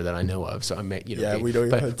player here that I know of. So we don't.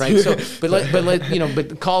 Right. So,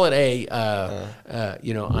 but call it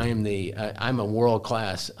I'm a world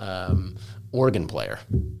class organ player.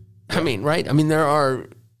 I mean, right? I mean, there are.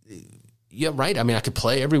 Yeah, right. I mean, I could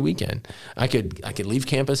play every weekend. I could leave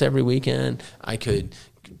campus every weekend. I could.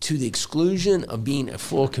 To the exclusion of being a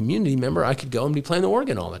full community member, I could go and be playing the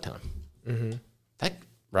organ all the time. Mm-hmm.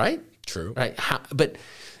 Right? True. Right. But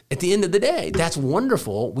at the end of the day, that's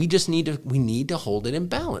wonderful. We just need to hold it in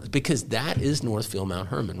balance, because that is Northfield Mount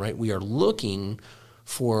Herman, right? We are looking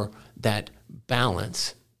for that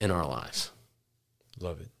balance in our lives.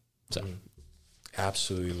 Love it. So,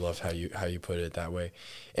 absolutely love how you put it that way,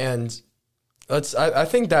 and. I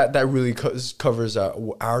think that really covers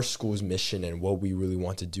our school's mission and what we really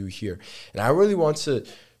want to do here. And I really want to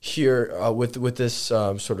hear, with this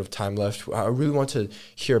sort of time left, I really want to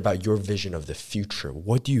hear about your vision of the future.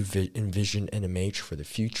 What do you envision NMH for the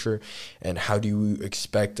future? And how do you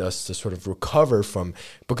expect us to sort of recover from,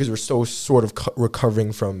 because we're still sort of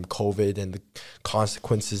recovering from COVID and the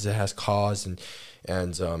consequences it has caused,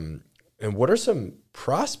 and what are some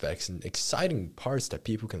prospects and exciting parts that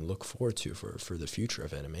people can look forward to for the future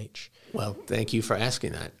of NMH? Well, thank you for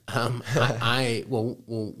asking that.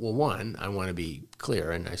 One, I want to be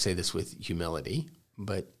clear, and I say this with humility,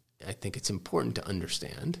 but I think it's important to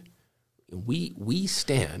understand we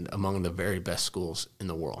stand among the very best schools in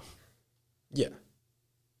the world. Yeah,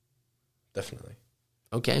 definitely.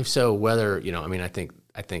 Okay, so whether I think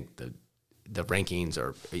the rankings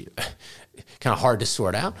are kind of hard to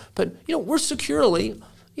sort out, but we're securely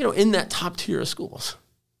in that top tier of schools.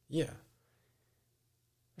 Yeah,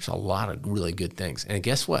 there's a lot of really good things, and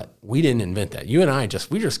guess what? We didn't invent that. You and I just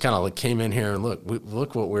kind of came in here and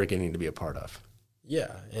look what we're getting to be a part of.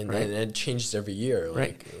 Yeah, and it changes every year,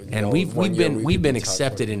 right? And we've been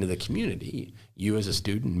accepted into the community. You as a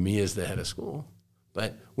student, me as the head of school.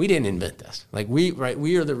 But we didn't invent this. We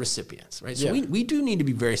are the recipients, right? So we do need to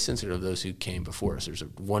be very sensitive of those who came before us. There's a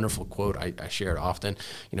wonderful quote I share it often.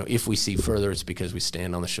 If we see further, it's because we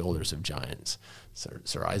stand on the shoulders of giants.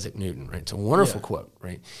 Sir Isaac Newton, right? It's a wonderful quote,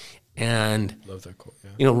 right? And love that quote.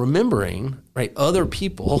 Yeah. Remembering, right, other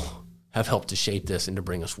people have helped to shape this and to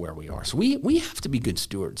bring us where we are. So we have to be good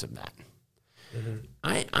stewards of that. Mm-hmm.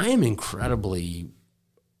 I am incredibly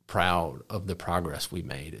proud of the progress we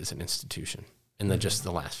made as an institution in just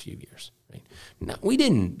the last few years. Right? Now, we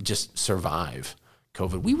didn't just survive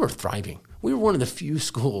COVID. We were thriving. We were one of the few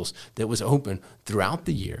schools that was open throughout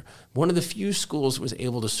the year. One of the few schools that was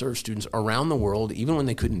able to serve students around the world, even when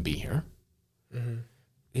they couldn't be here. Mm-hmm.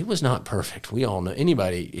 It was not perfect. We all know.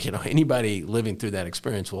 Anybody living through that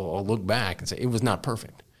experience will look back and say it was not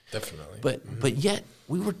perfect. Definitely. But yet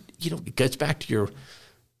we were. It gets back to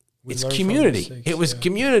It's community. It was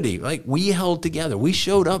community. Like, we held together. We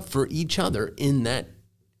showed up for each other in that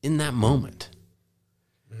moment.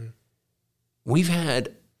 Mm-hmm. We've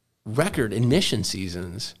had record admission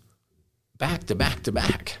seasons back to back to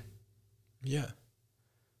back. Yeah.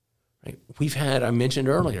 Right. We've had, I mentioned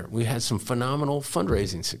earlier, we had some phenomenal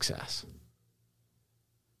fundraising success.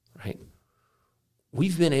 Right.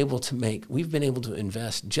 We've been able to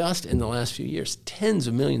invest just in the last few years tens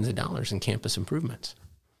of millions of dollars in campus improvements.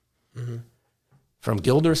 Mm-hmm. From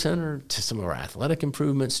Gilder Center to some of our athletic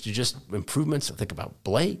improvements to just improvements. Think about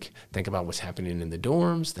Blake. Think about what's happening in the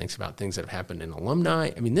dorms. Think about things that have happened in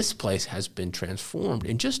alumni. I mean, this place has been transformed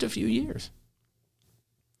in just a few years.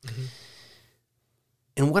 Mm-hmm.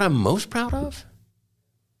 And what I'm most proud of,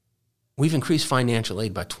 we've increased financial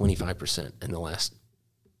aid by 25% in the last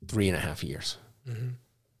 3.5 years. Mm-hmm.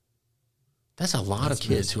 That's a lot of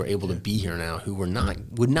kids who are able to be here now who would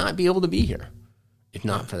not be able to be here if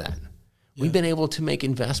not for that. Yeah. We've been able to make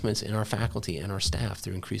investments in our faculty and our staff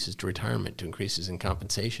through increases to retirement, to increases in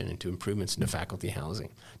compensation, and to improvements into faculty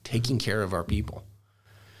housing, taking care of our people.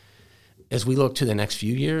 As we look to the next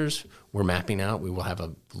few years, we're mapping out, we will have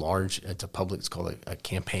it's called a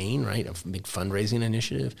campaign, right? A big fundraising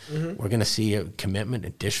initiative. Mm-hmm. We're going to see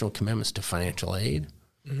additional commitments to financial aid.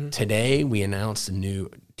 Mm-hmm. Today, we announced a new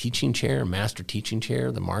teaching chair, master teaching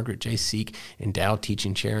chair, the Margaret J. Seek Endowed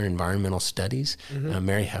Teaching Chair in Environmental Studies. Mm-hmm.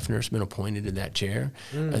 Mary Hefner has been appointed to that chair.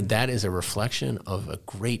 That is a reflection of a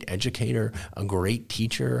great educator, a great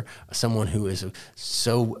teacher, someone who is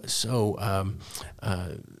so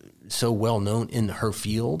well known in her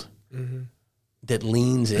field. Mm-hmm. That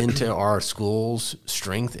leans into our school's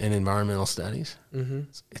strength in environmental studies. Mm-hmm.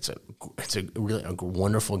 It's a really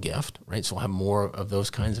wonderful gift, right? So we'll have more of those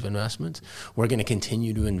kinds of investments. We're going to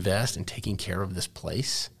continue to invest in taking care of this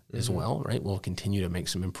place as well, right? We'll continue to make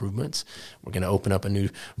some improvements. We're going to open up a new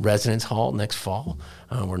residence hall next fall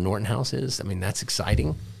where Norton House is. I mean, that's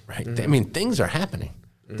exciting, right? I mean, things are happening.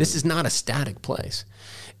 This is not a static place.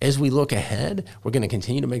 As we look ahead, we're going to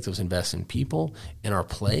continue to make those investments in people, in our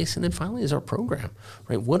place, and then finally is our program,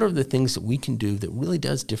 right? What are the things that we can do that really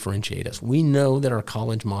does differentiate us? We know that our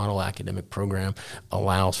college model academic program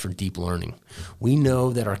allows for deep learning. We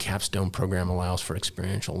know that our capstone program allows for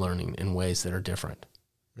experiential learning in ways that are different,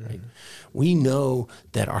 right? We know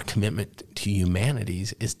that our commitment to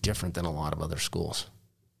humanities is different than a lot of other schools,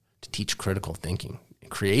 to teach critical thinking,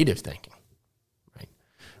 creative thinking.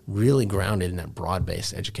 Really grounded in that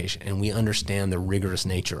broad-based education, and we understand the rigorous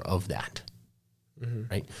nature of that,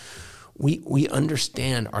 right? We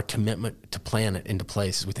understand our commitment to planet into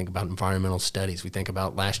place as we think about environmental studies. We think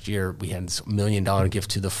about last year we had this $1 million gift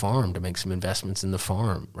to the farm to make some investments in the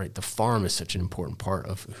farm, right? The farm is such an important part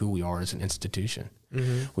of who we are as an institution.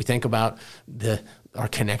 Mm-hmm. We think about our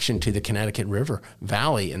connection to the Connecticut River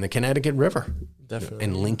Valley and the Connecticut River. Definitely.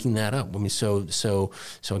 And linking that up. I mean, so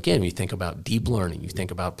again, you think about deep learning, you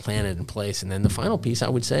think about planet and place, and then the final piece I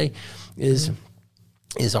would say is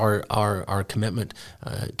our commitment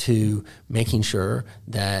to making sure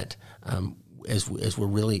that as we're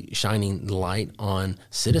really shining the light on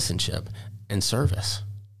citizenship and service,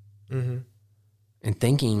 and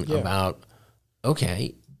thinking about,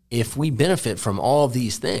 okay, if we benefit from all of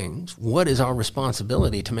these things, what is our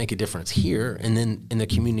responsibility to make a difference here and then in the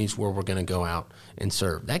communities where we're going to go out and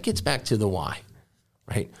serve? That gets back to the why,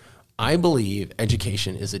 right? I believe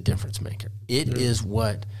education is a difference maker. It is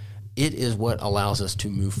what allows us to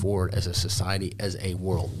move forward as a society, as a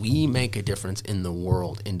world. We make a difference in the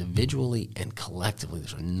world individually and collectively.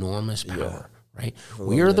 There's enormous power. Right?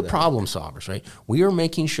 We are the problem solvers, right? We are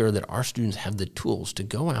making sure that our students have the tools to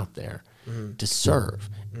go out there, to serve,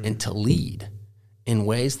 and to lead in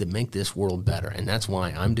ways that make this world better. And that's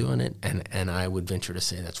why I'm doing it. And I would venture to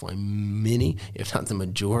say that's why many, if not the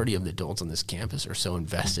majority of the adults on this campus are so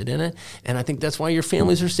invested in it. And I think that's why your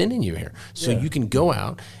families are sending you here. So you can go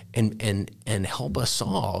out and help us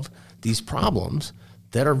solve these problems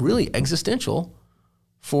that are really existential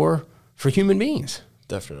for human beings.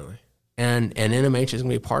 Definitely. And NMH is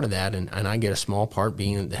going to be a part of that, and I get a small part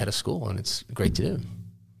being the head of school, and it's great to do.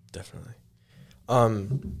 Definitely.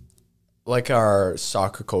 Like our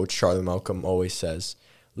soccer coach, Charlie Malcolm, always says,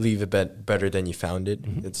 leave it better than you found it.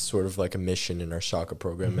 Mm-hmm. It's sort of like a mission in our soccer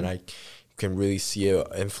program, and I can really see it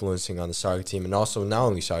influencing on the soccer team, and also not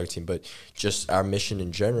only soccer team, but just our mission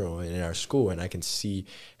in general in our school. And I can see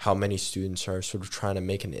how many students are sort of trying to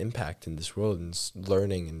make an impact in this world and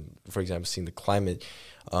learning. And, for example, seeing the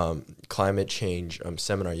climate change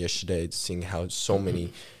seminar yesterday, seeing how so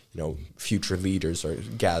many future leaders are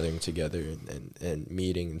gathering together and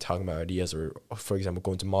meeting and talking about ideas, or, for example,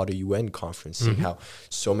 going to Model UN conference, seeing how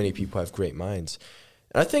so many people have great minds.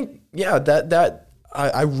 And I think, yeah, that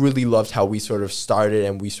I really loved how we sort of started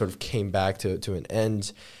and we sort of came back to an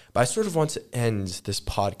end. But I sort of want to end this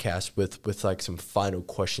podcast with like some final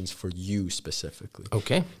questions for you specifically.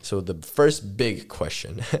 Okay. So the first big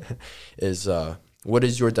question is, what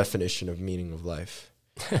is your definition of meaning of life?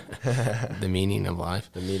 The meaning of life.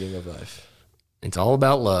 The meaning of life. It's all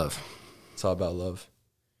about love. It's all about love.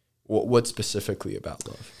 What specifically about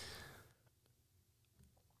love?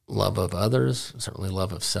 Love of others, certainly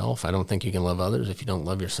love of self. I don't think you can love others if you don't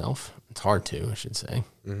love yourself. It's hard to, I should say.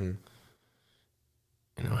 Mm-hmm.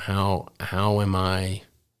 You know, how am I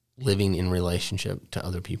living in relationship to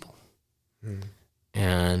other people? Mm.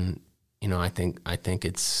 And you know, I think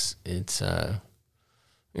it's you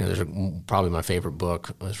know, there's probably my favorite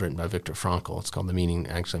book was written by Viktor Frankl. It's called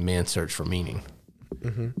Man's Search for Meaning.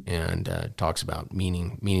 Mm-hmm. And talks about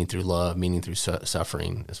meaning through love, meaning through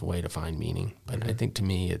suffering as a way to find meaning. But I think to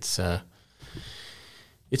me, it's about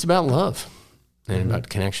love and about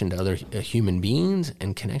connection to other human beings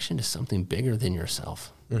and connection to something bigger than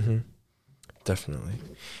yourself. Mm-hmm. Definitely.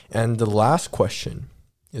 And the last question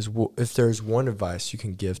is, if there's one advice you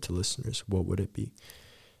can give to listeners, what would it be?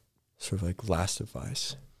 Sort of like last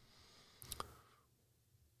advice.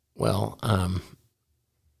 Well,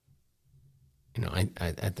 you know, I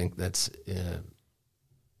think that's...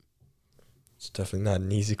 It's definitely not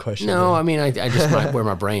an easy question. No, I mean, I just where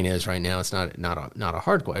my brain is right now. It's not a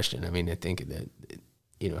hard question. I mean, I think that,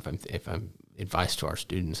 you know, if I'm advice to our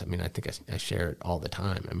students, I mean, I think I share it all the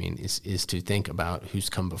time. I mean, is to think about who's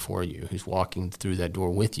come before you, who's walking through that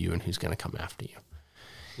door with you, and who's going to come after you.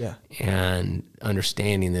 Yeah, and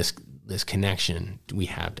understanding this connection we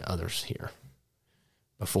have to others here,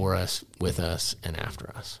 before us, with us, and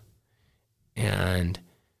after us, and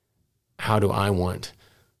how do I want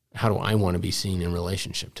to be seen in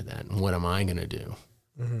relationship to that? And what am I going to do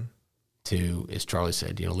to, as Charlie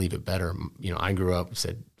said, you know, leave it better. You know, I grew up and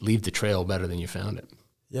said, leave the trail better than you found it.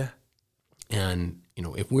 Yeah. And, you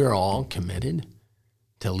know, if we're all committed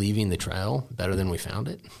to leaving the trail better than we found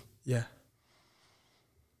it, yeah,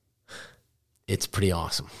 it's pretty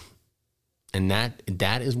awesome. And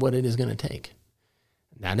that is what it is going to take.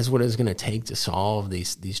 That is what it's going to take to solve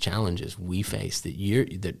these challenges we face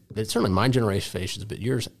that certainly my generation faces, but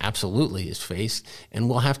yours absolutely is faced and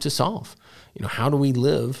will have to solve. You know, how do we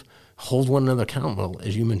hold one another accountable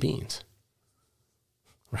as human beings?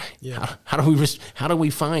 Right? Yeah. How do we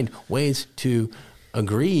find ways to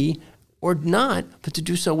agree or not, but to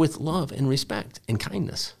do so with love and respect and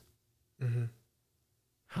kindness? Mm-hmm.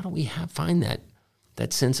 How do we find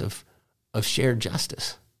that sense of shared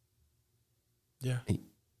justice? Yeah.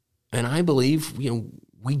 And I believe, you know,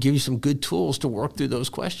 we give you some good tools to work through those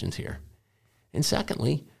questions here. And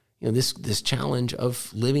secondly, you know, this challenge of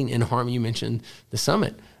living in harmony. You mentioned the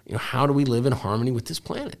summit. You know, how do we live in harmony with this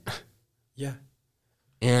planet? Yeah.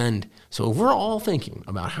 And so if we're all thinking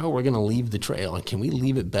about how we're going to leave the trail and can we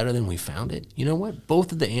leave it better than we found it, you know what?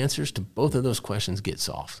 Both of the answers to both of those questions get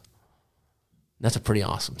solved. That's a pretty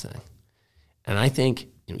awesome thing. And I think,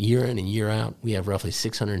 you know, year in and year out, we have roughly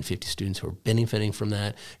 650 students who are benefiting from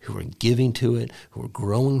that, who are giving to it, who are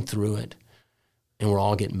growing through it, and we're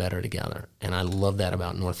all getting better together. And I love that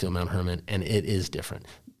about Northfield Mount Hermon, and it is different.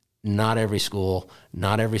 Not every school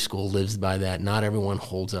lives by that. Not everyone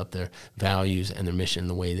holds up their values and their mission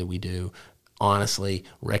the way that we do. Honestly,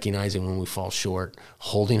 recognizing when we fall short,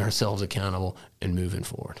 holding ourselves accountable, and moving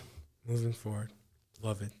forward. Moving forward.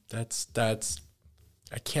 Love it. That's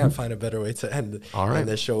I can't find a better way to end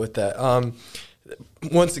the show with that.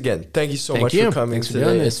 Once again, thank you so much for coming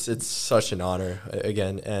today. It's such an honor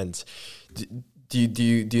again. And do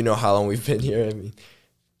you know how long we've been here? I mean,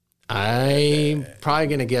 I'm probably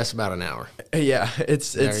gonna guess about an hour. Yeah,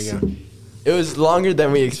 there you go. It was longer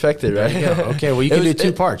than we expected, right? Okay, well, you can do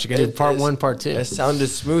two parts. You can do part one, part two. It sounded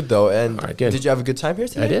smooth though. And all right, good. Did you have a good time here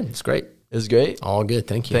today? I did. It's great. It was great. All good.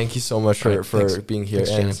 Thank you. Thank you so much for being here.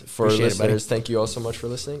 Thanks, and for listeners, thank you all so much for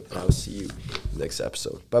listening. And I will see you next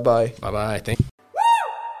episode. Bye-bye. Bye-bye. Thank you.